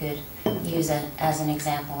that we could use as an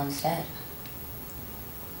example instead.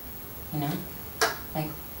 Like, I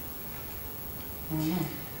don't know.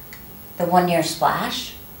 The one near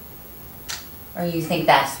Splash? Or you think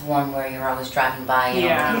that's one where you're always driving by?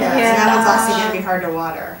 Yeah. So that one's also gonna be hard to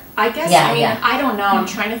water. I guess, Yeah. I don't know, I'm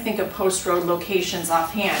trying to think of post road locations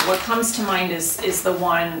offhand. What comes to mind is the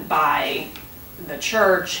one by the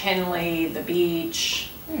church, Henley, the beach.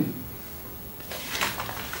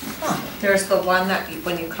 There's the one that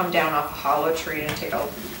when you come down off of Hollow Tree and take a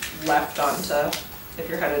left onto, if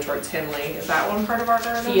you're headed towards Henley, is that one part of our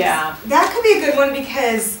garden? Yeah. That could be a good one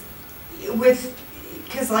because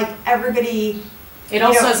like everybody, It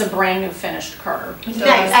also has a brand new finished curb. nice,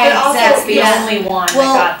 but also. That's the yeah. only one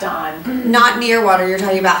Well, that got done. Not near water, you're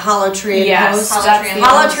talking about Hollow Tree and Yes, Post. that's the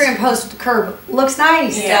Hollow only- Tree and Post curb looks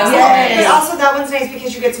nice. Yeah. Yeah, but also that one's nice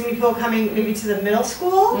because you get so many people coming maybe to the middle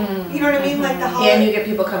school, you know what I mean, like the And holiday, you get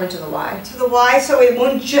people coming to the Y. to the Y, so it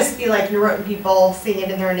wouldn't just be like Norotan people seeing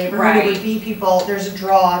it in their neighborhood, it Right. would be people, there's a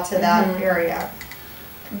draw to that area.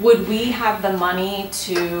 Would we have the money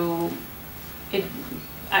to,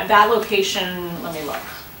 at that location, let me look.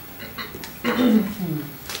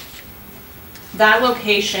 That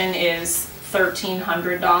location is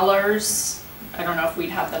 $1,300 I don't know if we'd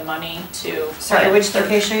have the money to. Sorry, put which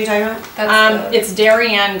location are you talking about? That's It's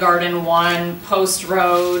Darien Garden 1, Post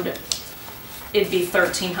Road, it'd be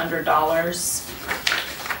 $1,300.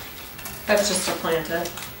 that's just to plant it.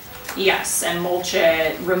 Yes, and mulch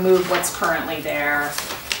it, remove what's currently there.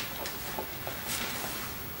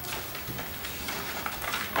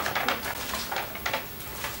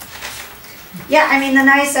 Yeah, I mean, the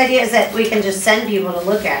nice idea is that we can just send people to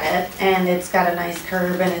look at it, and it's got a nice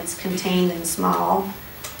curb, and it's contained and small,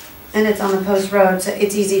 and it's on the post road, so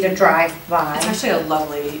it's easy to drive It's by. actually a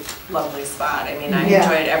lovely, lovely spot. I mean, I Yeah.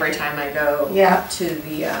 enjoy it every time I go Yeah. to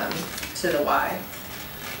the Y.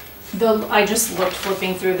 I just looked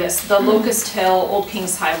flipping through this, the Locust Hill Old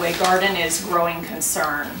Kings Highway Garden is growing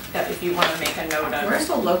concern, that if you wanna make a note of Where's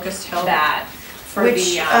the Locust Hill? that. For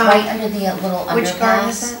Which, the, Right under the little Which garden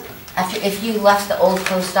is underpass. it? After, if you left the old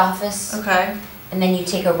post office, Okay. and then you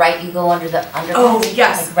take a right, you go under the underpass. Oh,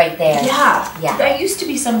 yes. Like right there. Yeah. Yeah. That used to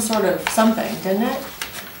be some sort of something, didn't it?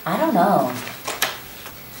 I don't know.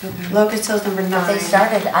 Locust Hill's number But 9. they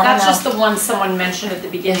started, I don't know. that's just the one someone mentioned at the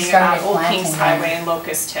beginning about started Old planting Kings them. Highway and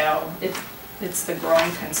Locust Hill. It's the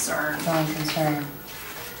growing concern. Growing concern.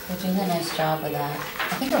 They're doing a nice job with that.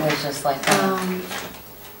 I think it was just like a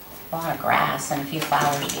lot of grass and a few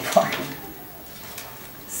flowers before.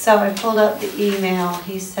 So I pulled up the email,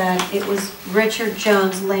 he said it was Richard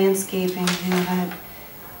Jones Landscaping who had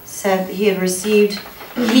said he had received,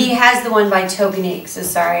 he has the one by Tokenique, so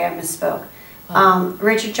sorry, I misspoke.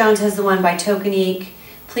 Richard Jones has the one by Tokenique.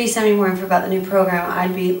 Please send me more info about the new program.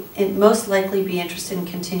 I'd most likely be interested in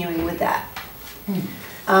continuing with that.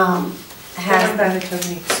 Has by the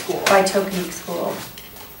Tokenique School. by Tokenique School.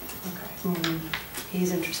 Okay.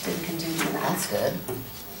 He's interested in continuing that. That's good.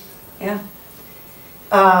 Yeah.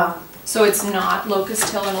 So it's not Locust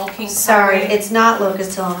Hill and Old Kings Sorry, Highway? it's not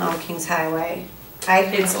Locust Hill and Old Kings Highway.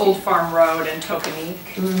 It's Old Farm Road and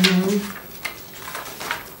Tokenique. Mhm.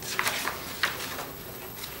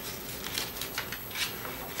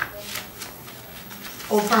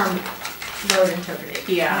 Old Farm Road and Tokenique.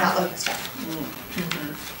 Yeah. Not Locust Hill.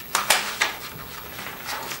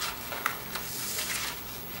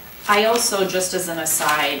 I also, just as an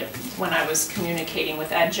aside, when I was communicating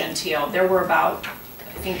with Ed Gentile, there were about,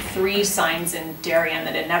 I think, 3 signs in Darien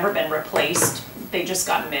that had never been replaced. They just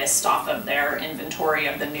got missed off of their inventory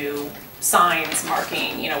of the new signs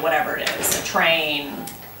marking, you know, whatever it is, a train,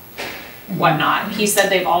 whatnot. He said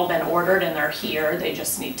they've all been ordered and they're here, they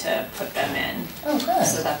just need to put them in. Oh, good.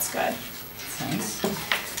 So that's good. That's nice.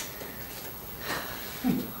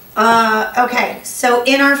 Okay, so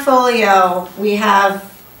in our folio, we have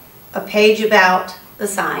a page about the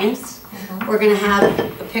signs. We're gonna have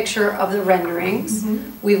a picture of the renderings.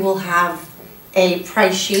 We will have a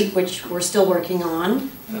price sheet, which we're still working on.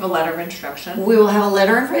 We have a letter of introduction. We will have a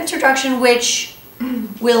letter of introduction, which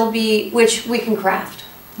we can craft.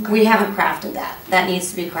 We haven't crafted that. That needs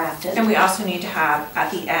to be crafted. And we also need to have,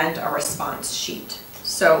 at the end, a response sheet.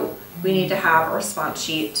 So we need to have a response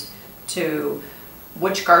sheet to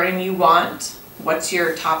which garden you want, what's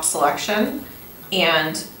your top selection,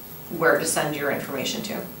 and where to send your information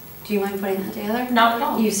to. Do you mind putting that together? Not at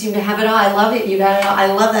all. You seem to have it all. I love it. You got it all. I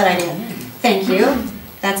love that idea. Thank you.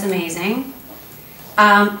 That's amazing.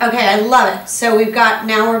 Okay, I love it. So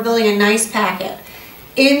now we're building a nice packet.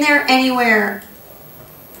 In there anywhere,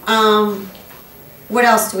 what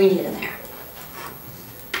else do we need in there?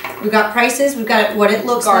 We've got prices, we've got what it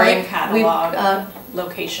looks Garden like. catalog,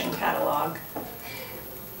 location catalog.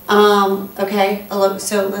 Okay,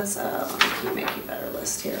 so let's, let me make you a better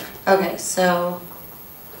list here. Okay, so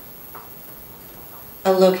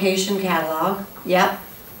a location catalog, yep,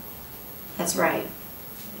 that's right.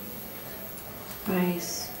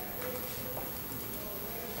 Price,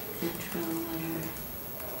 intro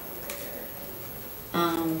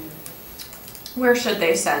letter. Where should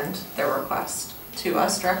they send their request? To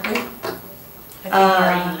us directly? I think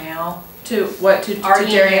our email. To what, to Our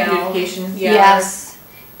Darien email. Beautification? Yeah. Yes,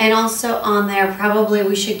 and also on there, probably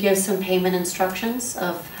we should give some payment instructions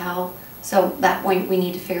of how, so that we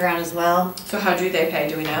need to figure out as well. So how do they pay,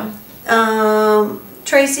 do we know?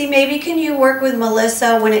 Tracy, maybe can you work with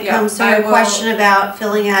Melissa when it Yeah, comes to I a will. question about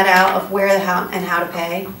filling that out of where, how, and how to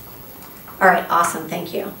pay? All right, awesome,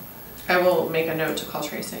 thank you. I will make a note to call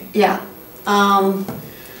Tracy. Yeah.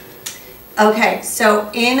 Okay, so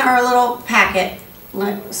in our little packet,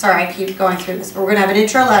 sorry, I keep going through this, but we're gonna have an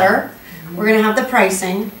intro letter, we're gonna have the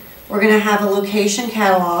pricing, we're gonna have a location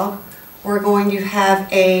catalog, we're going to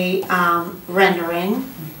have a rendering,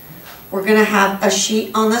 we're gonna have a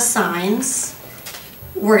sheet on the signs,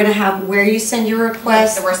 we're gonna have where you send your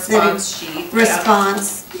request. The response sheet.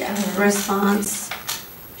 Response, yeah, response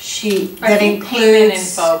sheet. sheet I that think payment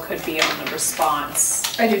includes. info could be on the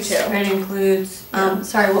response. I do too. It includes,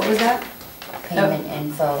 sorry, what was that? Payment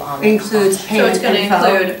info on the Includes response. So payment it's gonna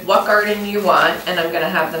info. include what garden you want, and I'm gonna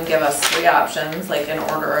have them give us 3 options, like in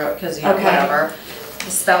order, cause you know, Okay. whatever.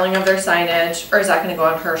 The spelling of their signage, or is that gonna go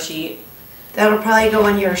on her sheet? That'll probably go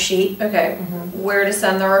on your sheet. Okay, where to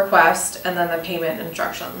send the request, and then the payment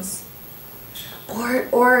instructions.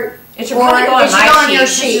 Or It should probably go on it should my go on sheet, your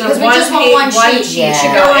 'cause sheet, the because we just want one sheet. sheet Yeah. Should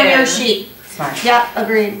should go on in. your sheet. Smart. Yeah,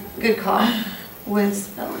 agreed. Good call. With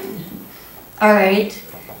spelling. All right.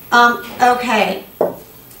 Okay.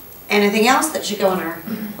 Anything else that should go in our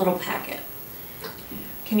little packet?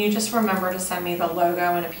 Can you just remember to send me the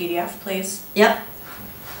logo in a PDF, please? Yep.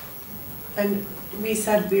 And we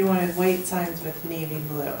said we wanted white signs with navy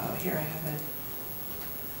blue. Oh, here I have it.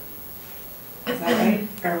 Is that right?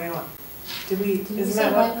 Or we want, Did we isn't say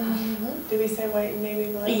that white what, when we blue? did we say white and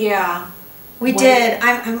navy blue? Yeah, We White. did.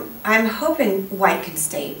 I'm hoping white can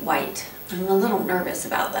stay white. I'm a little nervous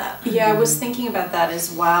about that. yeah, I was thinking about that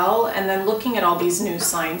as well, and then looking at all these new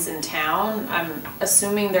signs in town, I'm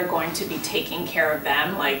assuming they're going to be taking care of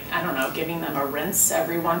them, like, I don't know, giving them a rinse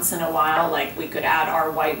every once in a while, like we could add our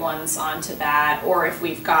white ones onto that, or if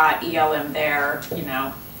we've got ELM there,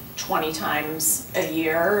 20 times a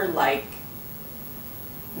year, like,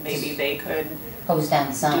 maybe they could Hose down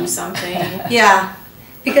the sun. do something. Yeah,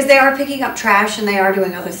 because they are picking up trash and they are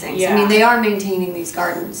doing other things. I mean, Yeah. they are maintaining these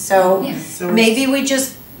gardens, so Yeah. So we're maybe we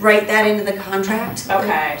just write that into the contract.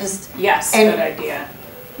 Okay. Just Yes, And- good idea.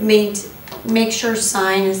 make sure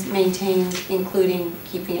sign is maintained, including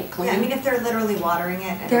keeping it Yeah, I mean, clean. if they're literally watering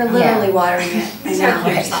it. They're and literally watering it. I These know. are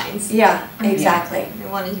clear Right. signs. Yeah, exactly. They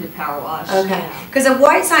want it to be power washed. Okay, because a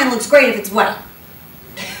white sign looks great if it's white.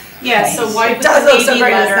 Yeah, so Nice. white It with does the look so navy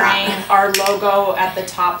great as that. lettering, our logo at the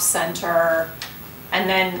top center, and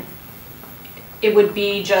then it would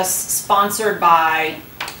be just sponsored by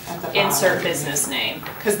at the insert bottom. business name,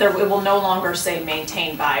 because there, it will no longer say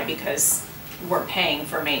maintained by, because we're paying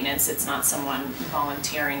for maintenance, it's not someone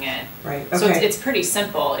volunteering it. Right, So okay. it's pretty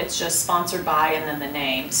simple, it's just sponsored by and then the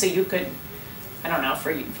name, so you could, I don't know,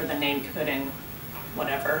 for the name, you could put in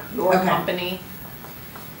whatever, your Okay. company.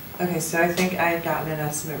 Okay, so I think I had gotten an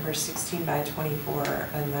estimate for 16 by 24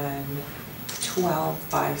 and then 12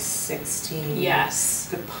 by 16. Yes.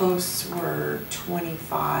 The posts were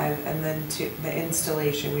 25 and then the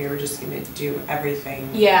installation, we were just gonna do everything.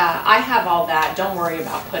 Yeah, I have all that, don't worry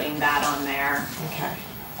about putting that on there. Okay.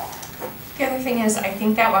 The other thing is, I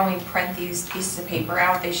think that when we print these pieces of paper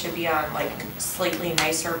out, they should be on like slightly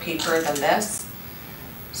nicer paper than this.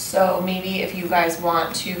 So maybe if you guys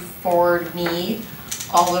want to forward me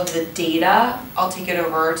all of the data, I'll take it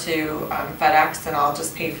over to FedEx and I'll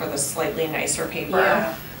just pay for the slightly nicer paper.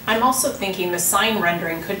 Yeah. I'm also thinking the sign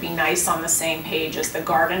rendering could be nice on the same page as the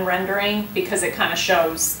garden rendering, because it kind of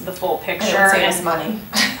shows the full And picture. it'll save us And money.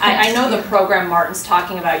 I know the program Martin's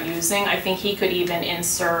talking about using, I think he could even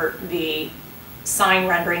insert the sign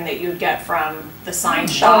rendering that you'd get from the sign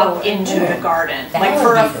shop into the garden, That like would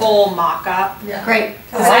for be a good. full mock-up. Great.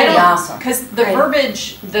 That'd be awesome. Because the Right.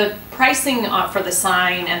 verbiage, the pricing for the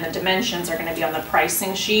sign and the dimensions are gonna be on the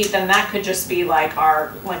pricing sheet, then that could just be like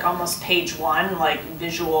our, like almost page one, like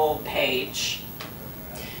visual page.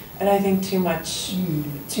 And I think too much,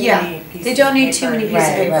 too Yeah, many pieces they don't need of too paper. many pieces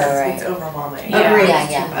of Right, paper. right, right. It's overwhelming. Yeah. Agreed.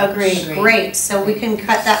 Yeah. Agreed, Agreed. great, so we can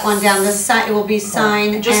cut that one down, the sign, it will be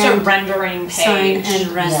sign Just a and, rendering sign page.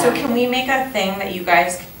 and render. Yeah. So can we make a thing that you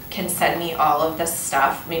guys can send me all of this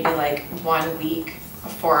stuff, maybe like 1 week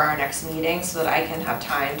before our next meeting, so that I can have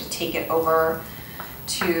time to take it over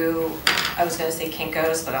to, I was gonna say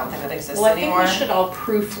Kinko's, but I don't think that exists Well, I think anymore. we should all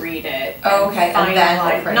proofread it. Oh, okay, and then we'll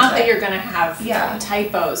finalize- print Not that it. you're gonna have Yeah.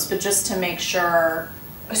 typos, but just to make sure.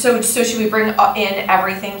 So should we bring in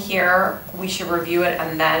everything here, we should review it,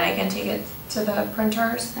 and then I can take it to the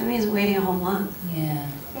printers? That means waiting a whole month. Yeah.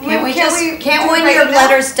 Can't we just, can't do when it your right now?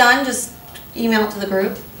 letter's done, just email it to the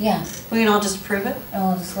group? Yeah, We can all just approve it? and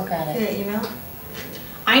we'll just look at it. The email?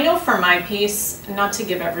 I know for my piece, not to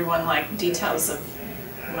give everyone like details of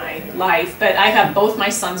my life, but I have both my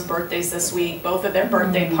son's birthdays this week, both of their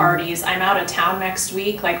birthday parties. I'm out of town next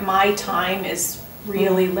week, like my time is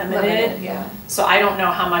really limited. Yeah. So I don't know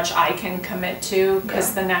how much I can commit to,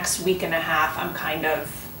 because Yeah. the next week and a half, I'm kind of,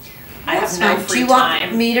 I That's have no fine. free Do you want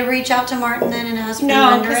time. me to reach out to Martin then and ask for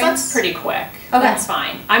No, renderings? because that's pretty quick. Okay. That's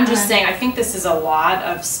fine. I'm just Okay. saying, I think this is a lot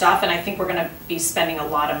of stuff, and I think we're gonna be spending a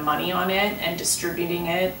lot of money on it and distributing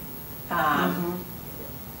it.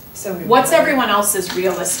 So we What's will. everyone else's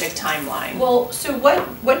realistic timeline? Well, so what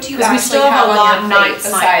do you Because we actually still have a on lot your not plate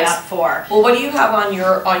signed besides? up for. Well, what do you have on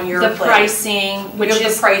your The plate? pricing, which have the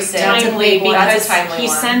is pricing. That's a timely big one. That's a because timely he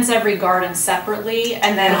one. sends every garden separately,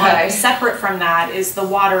 and then Okay. separate from that is the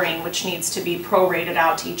watering, which needs to be prorated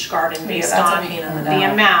out to each garden based that's a on pain in the the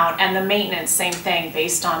neck. amount, and the maintenance, same thing,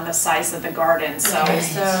 based on the size of the garden, so. Okay,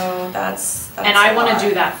 so that's And I a wanna lot.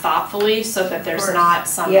 do that thoughtfully, so that there's course. not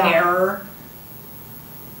some Yeah. error.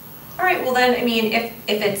 All right, well then, I mean, if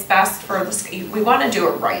it's best for this, we wanna do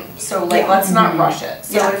it right, so like, let's not rush it.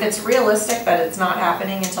 So Yeah. if it's realistic that it's not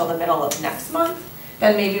happening until the middle of next month,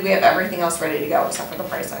 then maybe we have everything else ready to go except for the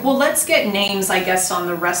pricing. Well, let's get names, I guess, on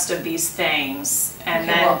the rest of these things, and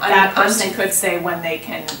Okay, then well, that I'm person could say when they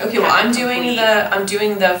can. Okay, well, have I'm it doing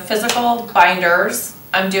complete. the physical binders,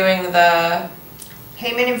 I'm doing the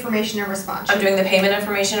Payment information and response sheet. payment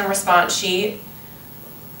information and response sheet.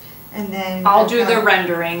 And then. I'll do the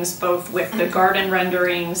renderings, both with the garden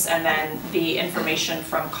renderings and then the information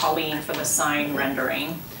from Colleen for the sign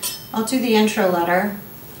rendering. I'll do the intro letter.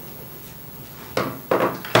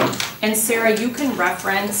 And Sarah, you can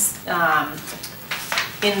reference,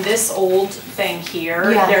 in this old thing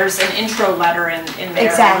here, Yeah. there's an intro letter in there a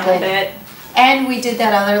Exactly. little bit. And we did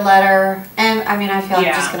that other letter, and I mean, I feel I'm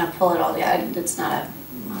just Yeah. gonna pull it all together, it's not a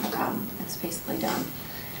problem, it's basically done.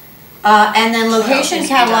 And then else location needs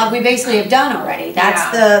to be catalog, done? we basically have done already, that's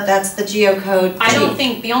Yeah. that's the geocode I don't sheet.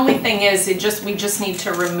 think, the only thing is, we just need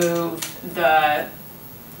to remove the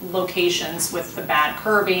locations with the bad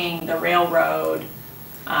curbing, the railroad.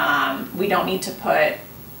 We don't need to put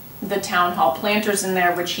the town hall planters in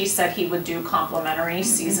there, which he said he would do complimentary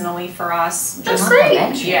seasonally for us. That's Just- great.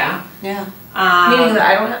 Yeah. Yeah, Meaning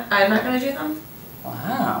that I'm not gonna do them?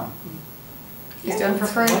 Wow. he's doing for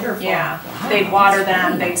free. Wonderful. Yeah, Wow, they'd water that's them,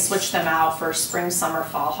 really they'd nice. switch them out for spring, summer,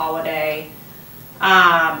 fall holiday.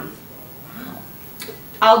 I'll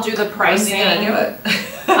do the pricing. When's he gonna do it?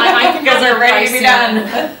 I can Because get they're the ready to be pricing.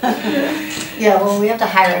 done. Yeah, well, we have to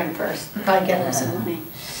hire him first, probably get him some money.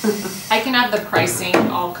 I can have the pricing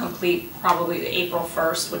all complete probably April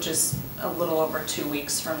 1st, which is a little over 2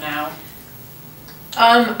 weeks from now.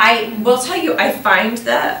 I will tell you, I find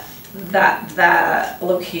that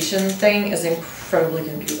location thing is incredibly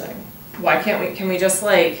confusing. Why can we just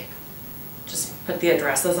put the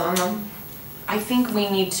addresses on them? I think we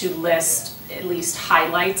need to list at least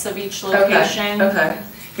highlights of each location. Okay.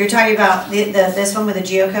 You're talking about this one with the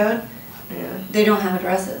geocode, Yeah. they don't have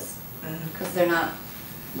addresses, because they're not.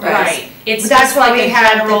 Right, it's That's just why like we a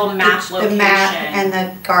have general the map the location. map and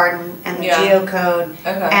the garden and the Yeah. geocode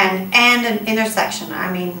Okay. and an intersection, I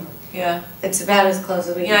mean, Yeah. it's about as close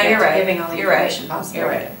as we Yeah, can you're get to right. giving all the You're right. information possible. You're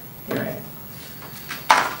right. You're right.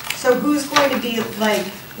 So who's going to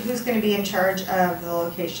be in charge of the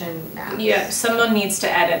location maps? Yeah, someone needs to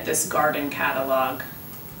edit this garden catalog.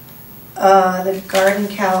 The garden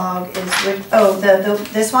catalog is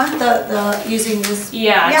with, this one, the using this,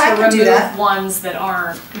 Yeah, Yeah, I to can do remove that. ones that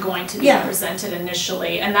aren't going to be Yeah. presented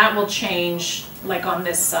initially, and that will change, like on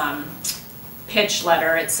this, pitch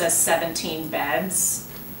letter, it says 17 beds.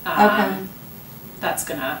 Okay. That's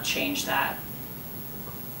gonna change that.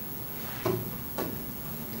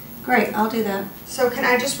 great, I'll do that, So can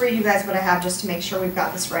I just read you guys what I have just to make sure we've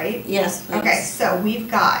got this right? yes, please. Okay, so we've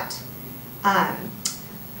got,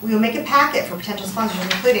 we will make a packet for potential sponsors,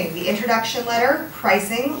 including the introduction letter,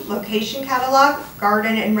 pricing, location catalog,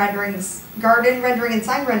 garden rendering and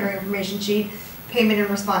sign rendering information sheet, payment and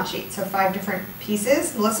response sheet. So 5 different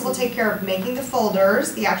pieces. Melissa will take care of making the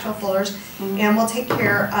folders, the actual folders, and we'll take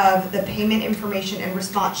care of the payment information and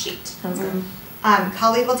response sheet. Sounds good.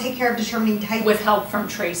 Colleen will take care of determining type. With help from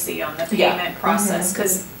Tracy on the Yeah. payment process,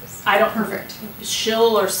 cause I don't,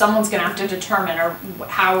 she'll or someone's gonna have to determine, or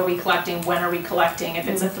how are we collecting, when are we collecting, if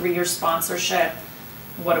it's a 3-year sponsorship,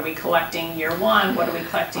 what are we collecting year 1, what are we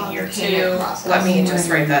collecting on year the payment 2? process. Let me just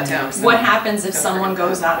write that down. 'cause What I'm- happens if Don't someone forget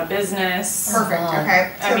goes that. out of business? Perfect,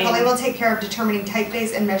 okay. I So mean- Colleen will take care of determining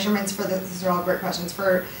typeface and measurements for these are all great questions,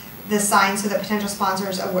 for the sign so that potential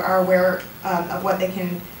sponsors are aware of what they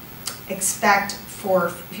can expect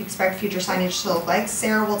future signage to look like.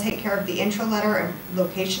 Sarah will take care of the intro letter and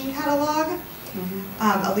location catalog.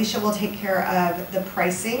 Alicia will take care of the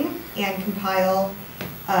pricing and compile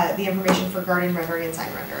the information for garden rendering and sign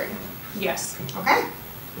rendering. Yes. Okay?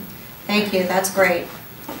 Thank you, that's great.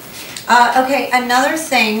 Okay, another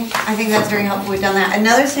thing, I think that's very helpful, we've done that.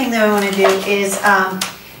 Another thing that I wanna do is,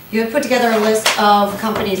 you have put together a list of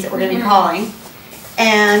companies that we're gonna be calling.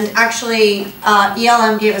 And actually,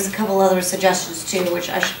 ELM gave us a couple other suggestions too, which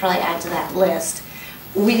I should probably add to that list.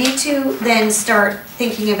 we need to then start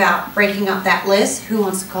thinking about breaking up that list, who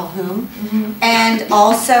wants to call whom, and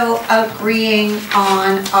also agreeing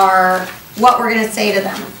on what we're gonna say to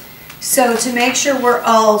them. So to make sure we're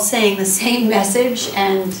all saying the same message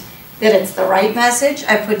and that it's the right message,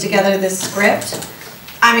 I put together this script.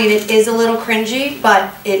 I mean, it is a little cringy,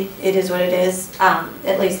 but it is what it is.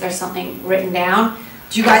 At least there's something written down.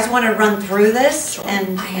 Do you guys wanna run through this?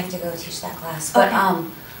 And I have to go teach that class, Okay.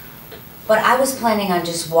 but I was planning on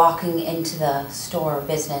just walking into the store or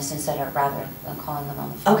business rather than calling them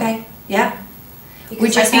on the phone. Okay, yeah. Because We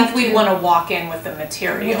I just think have we'd to- wanna walk in with the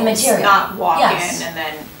materials. With the material. Not walk Yes. in and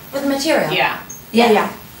then, With material. yeah. Yeah.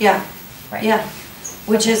 Right. Yeah,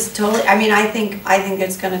 which is totally, I mean, I think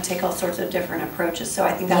it's gonna take all sorts of different approaches, so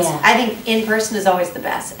I think Yeah. I think in person is always the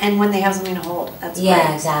best, and when they have something to hold, that's great.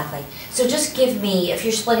 Yeah, exactly. So just give me, if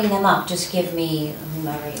you're splitting them up, just give me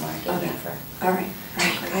whomever you wanna give me Okay. for. All right,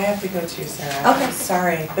 I have to go too, Sarah. Okay. I'm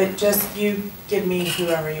sorry, but just you give me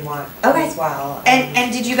whoever you want Okay. as well.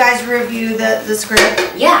 and did you guys review the script?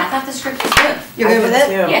 Yeah, I thought the script was good. You're good with it?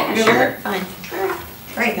 too. Yeah, You're good sure. with it? Fine.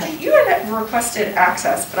 Great. You had requested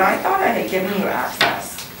access, but I thought I had given you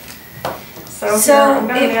access. So So here, I'm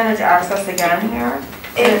gonna it- manage access again here.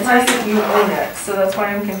 And it says that you own it, so that's why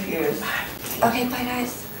I'm confused. Okay, bye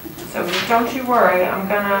guys. So don't you worry, I'm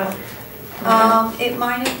gonna. It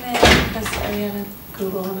might have been because I had a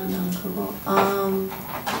Google and a non-Google.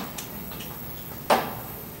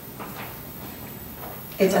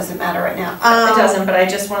 It doesn't matter right now. It doesn't, but I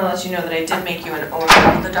just wanna let you know that I did make you an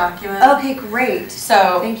owner of the document. Okay, great.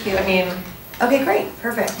 So, Thank you. I mean, Okay, great,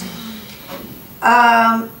 perfect.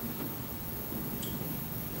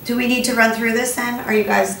 Do we need to run through this then?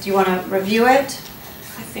 Do you wanna review it?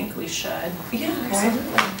 I think we should. yeah, Okay.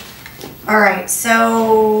 absolutely. All right,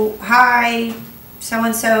 so, hi,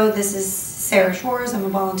 so-and-so, this is Sarah Schwartz, I'm a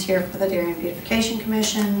volunteer for the Darien Beautification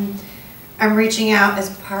Commission. I'm reaching out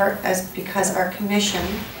because our commission,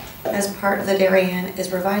 as part of the Darien,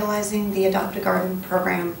 is revitalizing the Adopt a Garden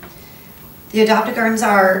program. The Adopt a Gardens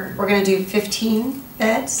we're gonna do 15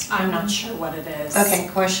 beds. I'm not sure what it is. Okay,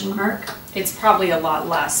 question mark. It's probably a lot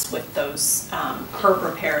less with those curb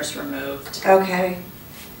repairs removed. Okay.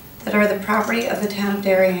 That are the property of the town of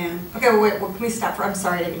Darien. Okay, wait, can we stop I'm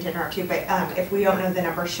sorry, I didn't mean to interrupt you, but if we don't know the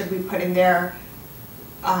number, should we put in there,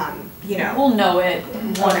 you know? We'll know it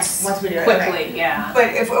once once we do it, quickly, okay. yeah.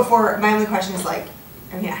 But if my only question is like,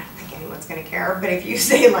 I mean, I don't think anyone's gonna care, but if you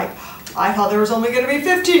say like, I thought there was only gonna be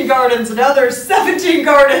 15 gardens and now there's 17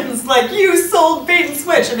 gardens, like you sold bait and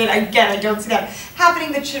switch. I mean, again, I don't see that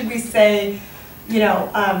happening, but should we say, you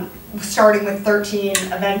know, starting with 13,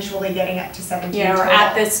 eventually getting up to 17 Yeah, or total?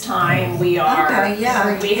 at this time, we are, Okay,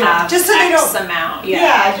 yeah. we have Just so they X don't- amount, yeah.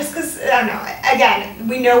 Yeah, just because, I don't know, again,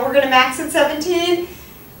 we know we're gonna max at 17.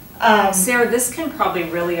 Sarah, this can probably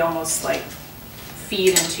really almost like feed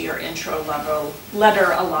into your intro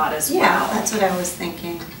letter a lot as well. Yeah, that's what I was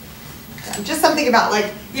thinking. Just something about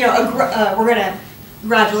like, you know, we're gonna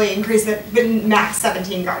gradually increase it, but max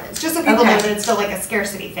 17 gardens, just so people know Okay. that it's still like a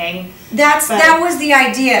scarcity thing. That was the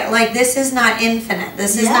idea, like, this is not infinite,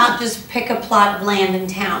 this is Yeah. not just pick a plot of land in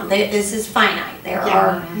town, this is finite, there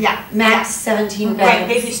are Yeah. max 17 Right, but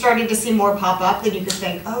beds. if you're starting to see more pop up, then you could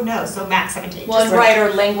think, oh no, so max 17. Well, Just and right,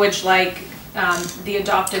 or language like, the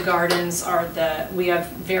adopted gardens we have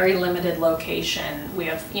very limited location, we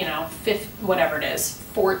have, you know, whatever it is,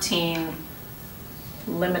 14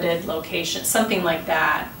 limited location, something like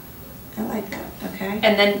that. I like that, okay.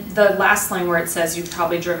 And then the last line where it says you've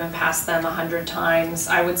probably driven past them 100 times,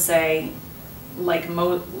 I would say like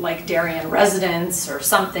Darien residents or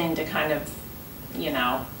something to kind of, you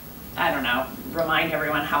know, I don't know, remind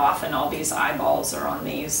everyone how often all these eyeballs are on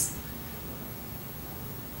these.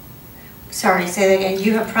 Sorry, say that again,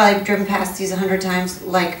 you have probably driven past these 100 times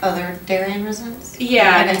like other Darien residents?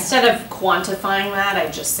 Yeah, and Okay. instead of quantifying that, I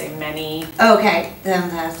just say many Okay, then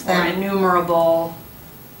that's or them, innumerable.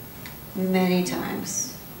 many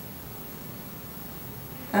times.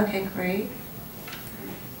 Okay, great.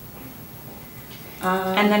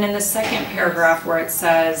 And then in the second paragraph where it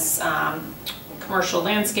says, commercial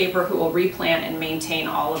landscaper who will replant and maintain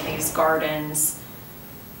all of these gardens,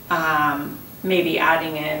 maybe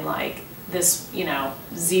adding in like this, you know,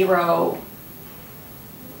 0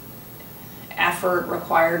 effort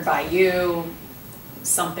required by you,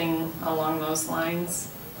 something along those lines.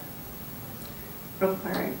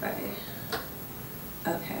 Required by,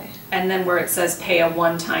 okay. And then where it says pay a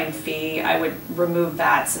one-time fee, I would remove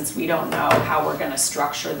that since we don't know how we're gonna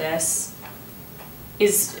structure this.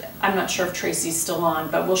 I'm not sure if Tracy's still on,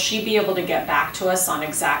 but will she be able to get back to us on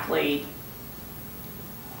exactly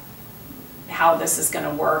how this is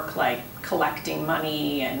gonna work, like collecting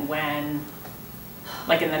money and when?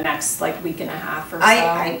 Like in the next like week and a half or so?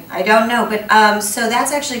 I don't know, but so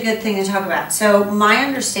that's actually a good thing to talk about. So my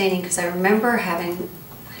understanding, because I remember having,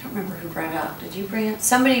 I don't remember who brought it up. Did you bring it?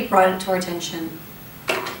 Somebody brought it to our attention.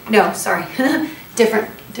 No, sorry, different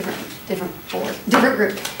board, different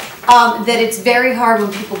group. That it's very hard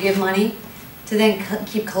when people give money to then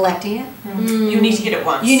keep collecting it. You need to get it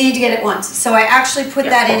once. You need to get it once. So I actually put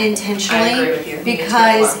that in intentionally. I agree with you. You need to get it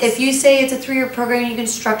because once. if you say it's a 3-year program, you can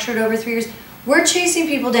structure it over 3 years. We're chasing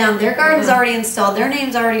people down. Their garden's already installed. Their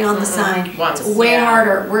name's already on the sign. Once. It's way Yeah.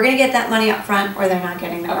 harder. We're gonna get that money up front, or they're not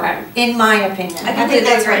getting the garden. In my opinion. I think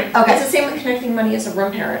that's right. Okay. It's the same with connecting money as a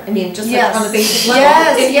room parent. I mean, just Yes. like on the basic level.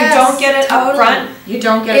 Yes, If yes, you don't get it up totally. front, you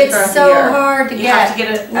don't get it throughout It's the so year. hard to You get. have to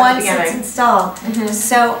get it at the once it's beginning. installed.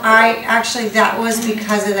 So I actually, that was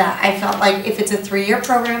because of that. I felt like if it's a 3-year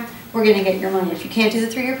program, we're gonna get your money. If you can't do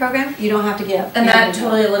the 3-year program, you don't have to give. And You that have to do it.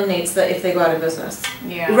 totally eliminates the if they go out of business.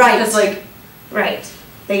 Yeah. Right. Because like Right.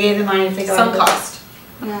 They gave the money if they go. some out of business. cost.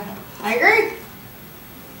 Yeah, I agree.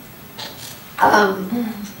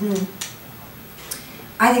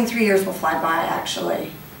 I think 3 years will fly by,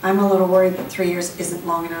 actually. I'm a little worried that 3 years isn't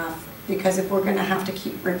long enough, because if we're gonna have to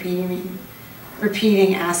keep repeating,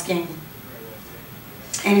 asking.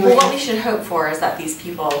 Anyway. Well, what we should hope for is that these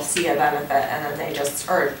people see a benefit and then they just,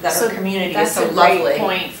 or that So our community is that's so a lovely. great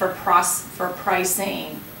point for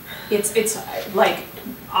pricing. It's like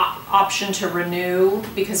option to renew,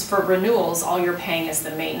 because for renewals, all you're paying is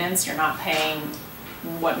the maintenance. You're not paying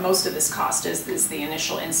what most of this cost is the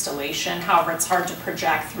initial installation. However, it's hard to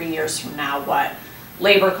project 3 years from now what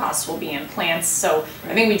labor costs will be in plants. So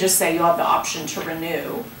I think we just say you'll have the option to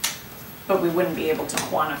renew, but we wouldn't be able to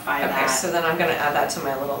quantify Okay, that. so then I'm gonna add that to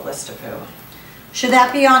my little list of who. Should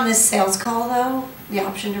that be on this sales call, though? The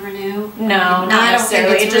option to renew? No, I not don't think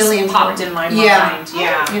necessarily. it's It just really popped important. in my Yeah. mind.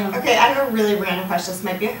 Yeah. Yeah. Okay, I have a really random question. This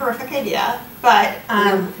might be a horrific idea, but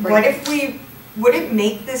what if would it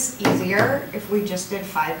make this easier if we just did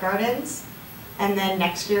 5 gardens? And then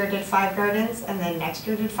next year did 5 gardens, and then next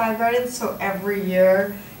year did 5 gardens, so every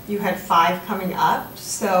year you had 5 coming up,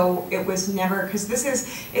 so it was never, because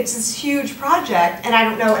it's this huge project, and I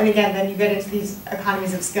don't know, and again, then you get into these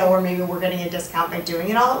economies of scale where maybe we're getting a discount by doing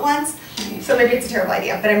it all at once, so maybe it's a terrible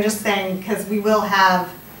idea, but I'm just saying, because we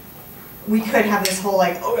could have this whole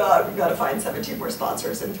like, oh god, we gotta find 17 more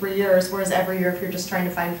sponsors in 3 years, whereas every year if you're just trying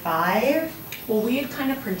to find 5. Well, we had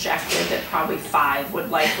kind of projected that probably 5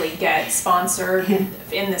 would likely get sponsored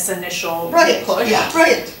in this initial Brilliant, push. yeah,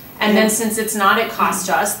 brilliant. And then since it's not at cost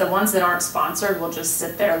to us, the ones that aren't sponsored will just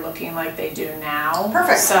sit there looking like they do now.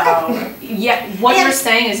 Perfect. So, yeah, what And- you're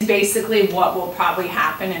saying is basically what will probably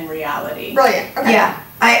happen in reality. Brilliant, okay. Yeah,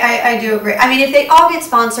 I do agree. I mean, if they all get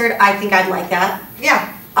sponsored, I think I'd like that. Yeah,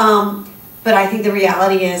 But I think the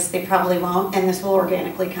reality is they probably won't, and this will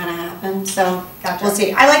organically kind of happen, so Gotcha. we'll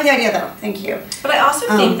see. I like the idea, though, thank you. But I also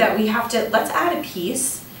think that we have to, let's add a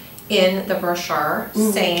piece in the brochure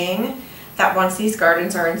saying that once these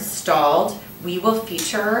gardens are installed, we will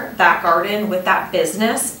feature that garden with that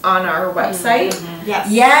business on our website yes.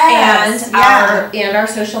 Yes, and our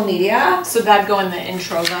social media. So that'd go in the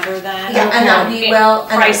intro letter then? Yeah, and that we will,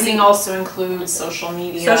 and that Pricing also includes social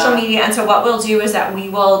media. social media, and so what we'll do is that we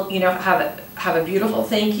will, you know, have a beautiful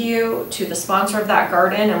thank you to the sponsor of that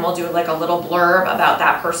garden, and we'll do like a little blurb about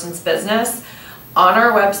that person's business on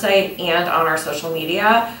our website and on our social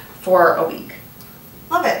media for a week.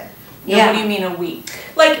 Love it. Yeah. What do you mean a week?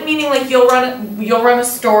 Like, meaning like you'll run a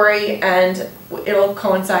story and it'll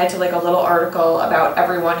coincide to like a little article about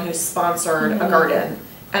everyone who's sponsored a garden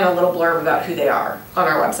and a little blurb about who they are on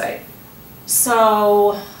our website.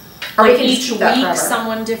 So, Or we like can just each keep that week forever.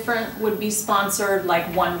 someone different would be sponsored,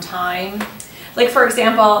 like one time? Like for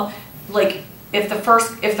example, like if the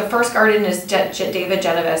first garden is David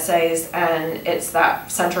Genovese's and it's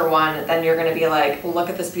that center one, then you're gonna be like, well, look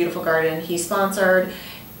at this beautiful garden he sponsored.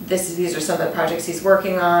 These are some of the projects he's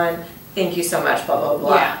working on. Thank you so much, blah, blah,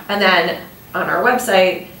 blah. Yeah. And then on our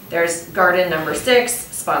website, there's garden number 6,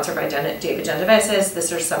 sponsored by David Genoveses.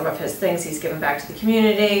 These are some of his things he's given back to the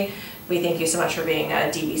community. We thank you so much for being a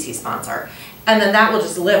DBC sponsor. And then that will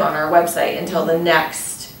just live on our website until the next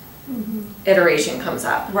iteration comes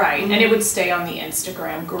up. Right, and it would stay on the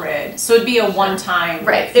Instagram grid. So it'd be a one-time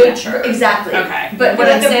Right, it would- feature. exactly. Okay. But what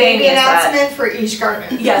I'm the saying baby is that, announcement for each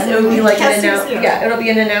garden. yes, it would be like Guess an who's here? it'll be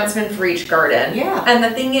an announcement for each garden. Yeah. And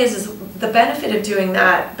the thing is the benefit of doing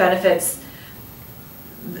that benefits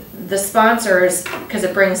the sponsors because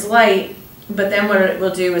it brings light, but then what it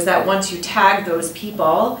will do is that once you tag those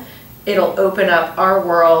people, it'll open up our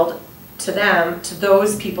world to them, to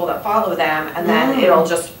those people that follow them, and then it'll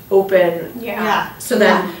just open. Yeah. So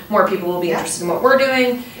then more people will be interested in what we're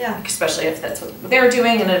doing, Yeah. especially if that's what they're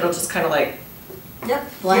doing, and it'll just kind of like.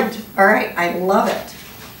 Yep, blend. All right, I love it.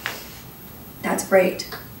 That's great.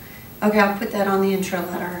 Okay, I'll put that on the intro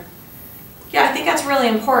letter. Yeah, I think that's really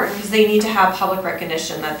important because they need to have public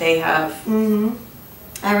recognition that they have.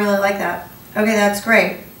 I really like that. Okay, that's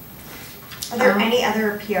great. Are there any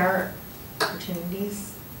other PR opportunities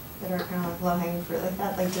that are kind of like low-hanging fruit like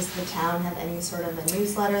that? Like, does the town have any sort of a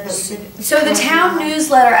newsletter that we could? So the town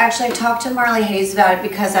newsletter, actually, I talked to Marley Hayes about it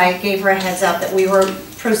because I gave her a heads up that we were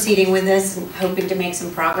proceeding with this and hoping to make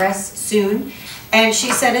some progress soon. And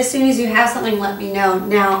she said, as soon as you have something, let me know.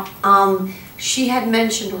 Now, she had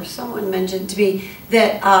mentioned, or someone mentioned to me,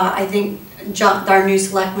 that I think our new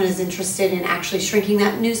selectman is interested in actually shrinking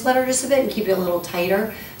that newsletter just a bit and keep it a little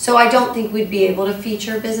tighter. So I don't think we'd be able to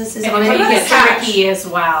feature businesses And on it it. can get Because- tricky as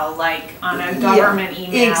well, like on a government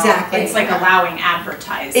email. exactly. It's like allowing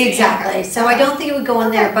advertising. Exactly, so I don't think it would go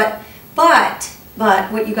in there, but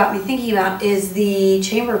what you got me thinking about is the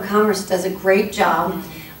Chamber of Commerce does a great job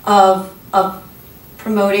of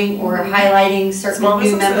promoting or highlighting certain Small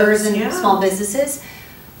new members businesses, and yeah. small businesses.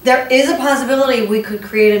 There is a possibility we could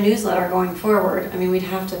create a newsletter going forward. I mean, we'd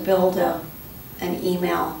have to build an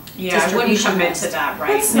email Yeah, I wouldn't distribution commit list. to that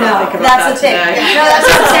right Let's now. not No, think about that's that the thing. today. No, that's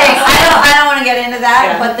what I'm saying. I don't wanna get into that,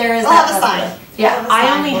 Yeah. but there is We'll that have a sign. possibility. Yeah.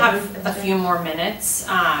 I only have a few more minutes.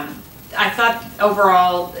 I thought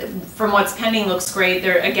overall, from what's pending looks great.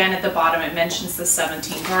 There, again, at the bottom, it mentions the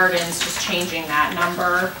 17 gardens, just changing that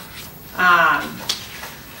number.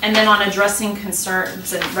 And then on addressing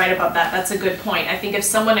concerns, and right above that, that's a good point. I think if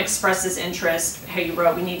someone expresses interest, hey, you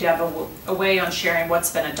wrote, we need to have a way on sharing what's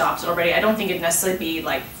been adopted already. I don't think it'd necessarily be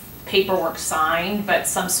like paperwork signed, but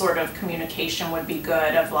some sort of communication would be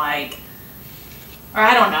good of like, or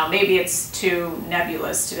I don't know, maybe it's too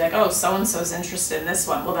nebulous to be like, oh, so-and-so's interested in this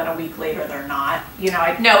one. Well, then a week later, they're not. You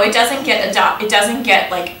know, No, it doesn't get it doesn't get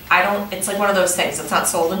like, it's like one of those things, it's not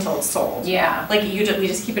sold until it's sold. Yeah. Like we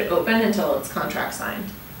just keep it open until it's contract signed.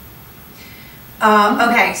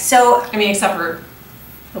 Okay, so I mean, except for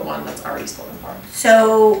the one that's already spoken for.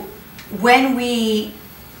 So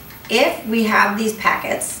if we have these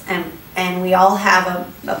packets and we all have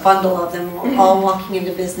a bundle of them, we're all walking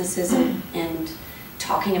into businesses and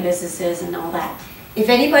talking to businesses and all that. If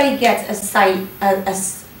anybody gets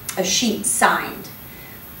a sheet signed,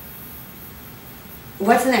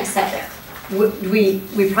 what's the next step there?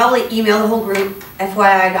 We probably email the whole group,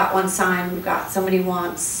 FYI, I got one signed, we've got, somebody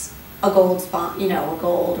wants a gold spot, a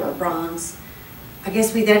gold or a bronze. I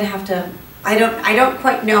guess we then have to, I don't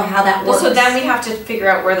quite know how that Well, works. so then we have to figure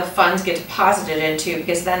out where the funds get deposited into,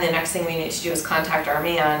 because then the next thing we need to do is contact our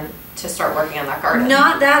man to start working on that garden.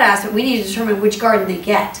 Not that aspect, we need to determine which garden they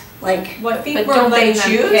get, like, What But don't they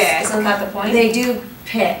choose? Isn't that the point? they do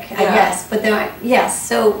pick, I Yeah. guess, but then, yes,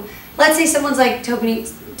 so, let's say someone's like, Tokenie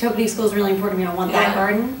School is really important, we don't want that Yeah.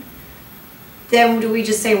 garden. Then do we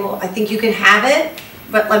just say, well, I think you can have it,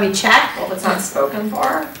 but let me check? Well, if it's not spoken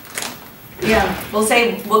for, Yeah. we'll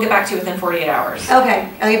get back to you within 48 hours. Okay,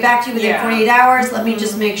 I'll get back to you within Yeah. 48 hours, let me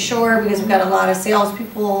just make sure, because we've got a lot of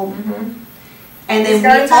salespeople. And These then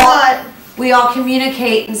gardens are hot. we all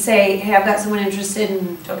communicate and say, hey, I've got someone interested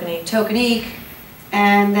in Tokenie. Tokenique,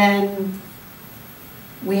 and then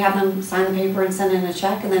we have them sign the paper and send in a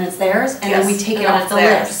check, and then it's theirs, and then we Yes, take and it then off it's the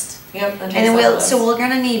theirs. list. Yep. And then so we're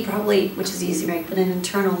gonna need probably, which is easy, right, but an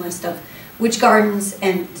internal list of which gardens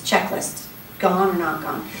and the checklist, gone or not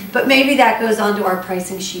gone. But maybe that goes onto our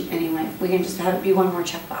pricing sheet anyway, we can just have it be one more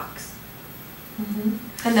checkbox.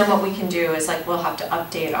 And then what we can do is like, we'll have to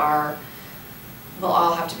update we'll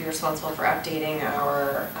all have to be responsible for updating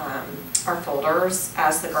our folders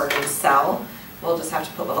as the gardens sell. We'll just have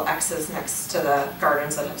to put little X's next to the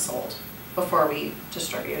gardens that have sold before we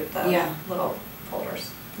distribute the Yeah. little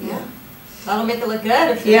folders. Yeah. That'll make it look good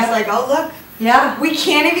if you're Yeah. just like, oh, look, Yeah, we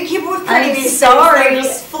can't even keep it with I'm pretty these sorry. days. They're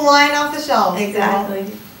just flying off the shelves. exactly.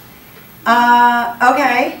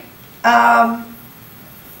 Okay,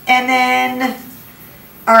 and then,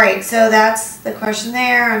 all right, so that's the question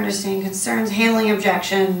there, understanding concerns, handling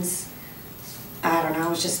objections. I don't know, I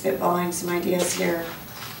was just spitballing some ideas here.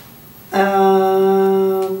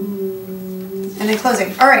 And then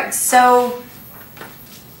closing, all right, so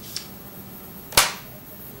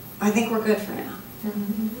I think we're good for now.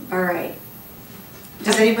 All right.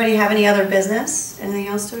 Does anybody have any other business? Anything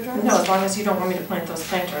else to address? No, as long as you don't want me to plant those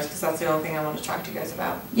planters, because that's the only thing I want to talk to you guys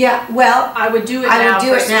about. Yeah, well, I would do it I would now do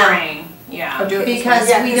for it now. spring. Yeah. do it this because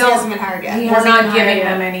Yeah, we because he hasn't don't, been hired yet. he We're hasn't not hired giving yet.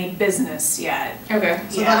 them any business yet. Okay.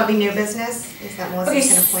 So Yeah. that'll be new business? Is that Melissa's Okay,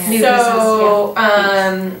 gonna plan? New so,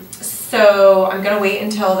 So I'm gonna wait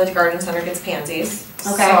until the garden center gets pansies.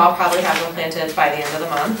 Okay. So I'll probably have them planted by the end of the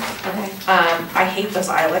month. Okay. I hate those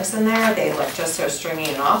ilex in there, they look just so stringy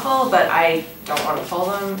and awful, but I don't wanna pull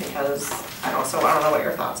them because I don't know what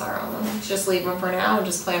your thoughts are on them. Just leave them for now and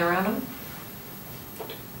just plant around them?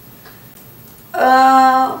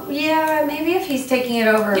 Yeah, maybe if he's taking it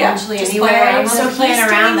over Yeah, eventually just anyway. plant around So just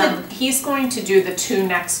plant around them. he's going to do the 2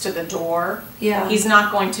 next to the door. Yeah. He's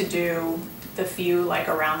not going to do the few like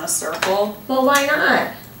around the circle. Well, why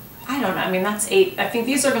not? I don't know, I mean, that's 8, I think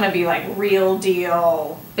these are gonna be like real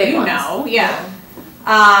deal, Big ones. yeah.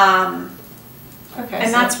 Okay.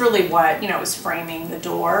 And so- that's really what, is framing the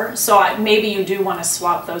door. So maybe you do wanna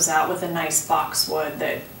swap those out with a nice boxwood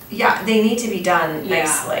that, Yeah, they need to be done Yeah.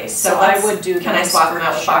 nicely, so so I let's, would do can I those swap for them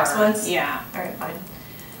out with sure. boxwoods? Yeah. Alright, fine.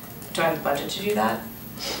 Do I have the budget to do that?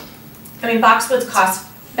 I mean, boxwoods cost,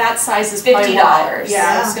 That size is probably what- $50.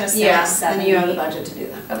 Yeah, I was gonna say Yeah, 70. and you have the budget to do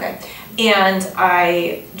that. okay. And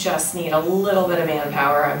I just need a little bit of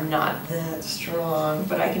manpower, I'm not that strong,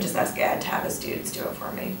 but I can just ask Ed to have his dudes do it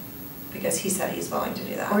for me. Because he said he's willing to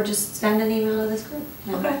do that. Or just send an email to this group.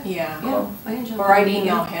 Yeah. Okay. Yeah. Yeah, I can jump Or I'd on.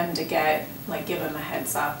 email him to give him a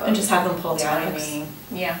heads up. And just have them pull the items. timing.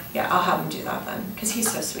 Yeah. Yeah, I'll have him do that then, because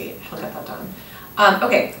he's so sweet, he'll get that done.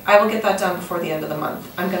 Okay, I will get that done before the end of the month.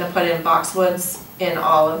 I'm gonna put in boxwoods in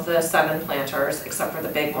all of the 7 planters, except for the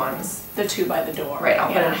big ones. The 2 by the door. Right, I'll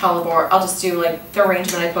put in Yeah. hellebore, I'll just do like the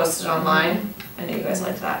arrangement I posted online, I know you guys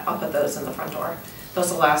liked that, I'll put those in the front door.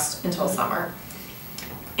 Those will last until summer.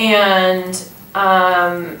 And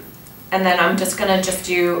then I'm just gonna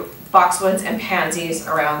do boxwoods and pansies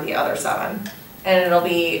around the other 7. And it'll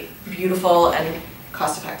be beautiful and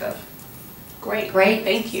cost effective. Great. Great.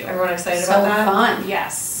 Thank you. Everyone excited So about that? fun.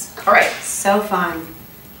 Yes. All right. So fun.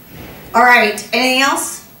 All right, anything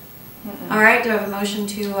else? All right, do I have a motion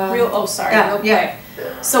to, Real quick. yeah.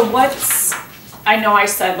 So I know I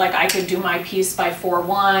said like I could do my piece by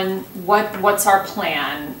 4/1. What's our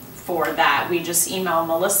plan for that? We just email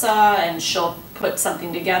Melissa and she'll put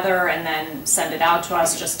something together and then send it out to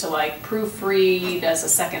us just to like proofread as a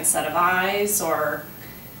second set of eyes, or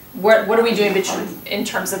what are we doing in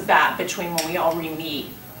terms of that between when we all re-meet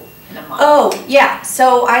in a month? Oh, yeah,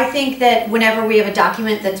 so I think that whenever we have a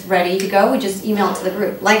document that's ready to go, we just email it to the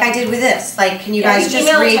group, like I did with this, like, can you guys just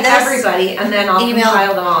email it read to this? everybody and then I'll Email-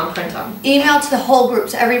 compile them all and print them. Email to the whole group,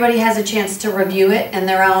 so everybody has a chance to review it in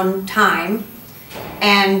their own time.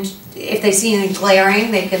 And if they see anything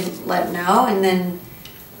glaring, they can let know, and then,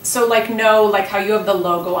 So like how you have the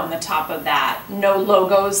logo on the top of that, no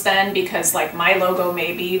logos then, because like my logo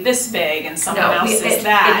may be this big and someone No, else is it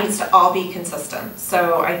that. needs to all be consistent.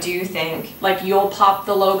 So I do think, Like you'll pop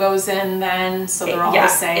the logos in then, so they're all the yeah,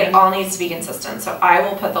 same? it all needs to be consistent. So I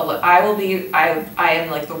will put I am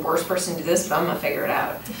like the worst person to do this, but I'm gonna figure it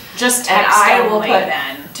out. Just And text I will only put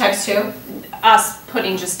then. text too. Us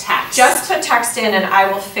putting just text. Just put text in and I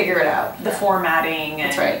will figure it out. the formatting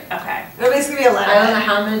and. That's right. Okay. Nobody's gonna be a I don't know letter.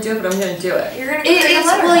 how I'm gonna do it, but I'm gonna do it. You're gonna it's,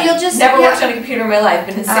 well, you'll just. Never yeah. worked on a computer in my life,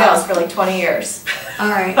 been in sales for like 20 years. All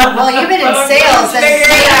right, well, you've been in Well, sales, that's, figure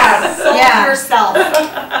it out. Sold Yeah. yourself.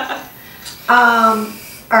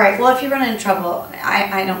 All right, well, if you run into trouble,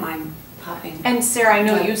 I don't mind popping. And Sarah, I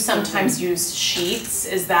know Right. you sometimes use sheets.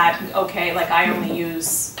 Is that okay? Like I only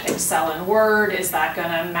use Excel and Word. Is that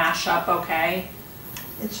gonna mash up okay?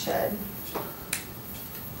 It should.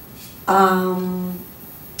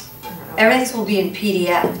 Everything will be in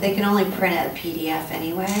PDF. They can only print it a PDF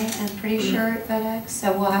anyway, I'm pretty sure at FedEx,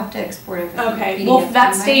 so we'll have to export it. Okay. Well,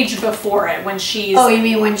 that stage before it, when she's Oh, you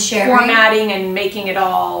mean when sharing? formatting and making it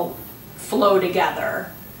all flow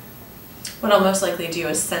together. What I'll most likely do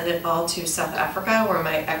is send it all to South Africa, where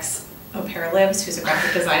my ex-au pair lives, who's a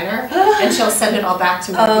graphic designer, and she'll send it all back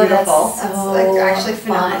to me Oh, beautiful. that's so like actually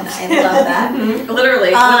fun. phenomenal. I love that. Literally,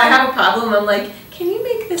 when I have a problem, I'm like, can you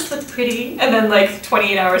make this look pretty? And then like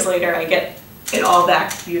 28 hours later, I get it all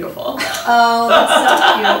back beautiful. Oh, that's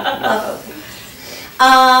so cute.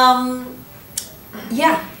 Love it.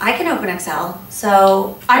 Yeah, I can open Excel,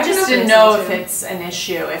 so. I can just open didn't Excel know if too. it's an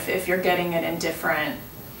issue, if you're getting it in different.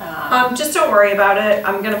 Just don't worry about it.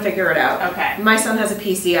 I'm gonna figure it out. Okay. My son has a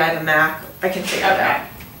PC, I have a Mac. I can figure it Okay. out.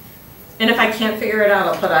 And if I can't figure it out,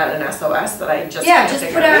 I'll put out an SOS that I just Yeah, can't just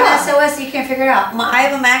figure put it out out. an SOS, you can't figure it out. I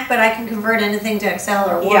have a Mac, but I can convert anything to Excel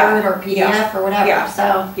or Word Yeah, or PDF or whatever, yeah.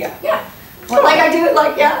 so. Yeah. Well, like I do it,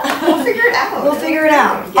 like, yeah. We'll figure it out. We'll figure it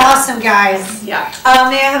out. Yeah. Awesome, guys. Yeah.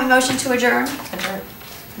 May I have a motion to adjourn?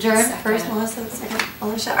 Adjourn, first Melissa, second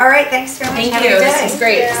Alicia. All right, thanks very much. Thank Have a you. good This day. is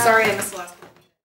great. Sorry I missed the last one.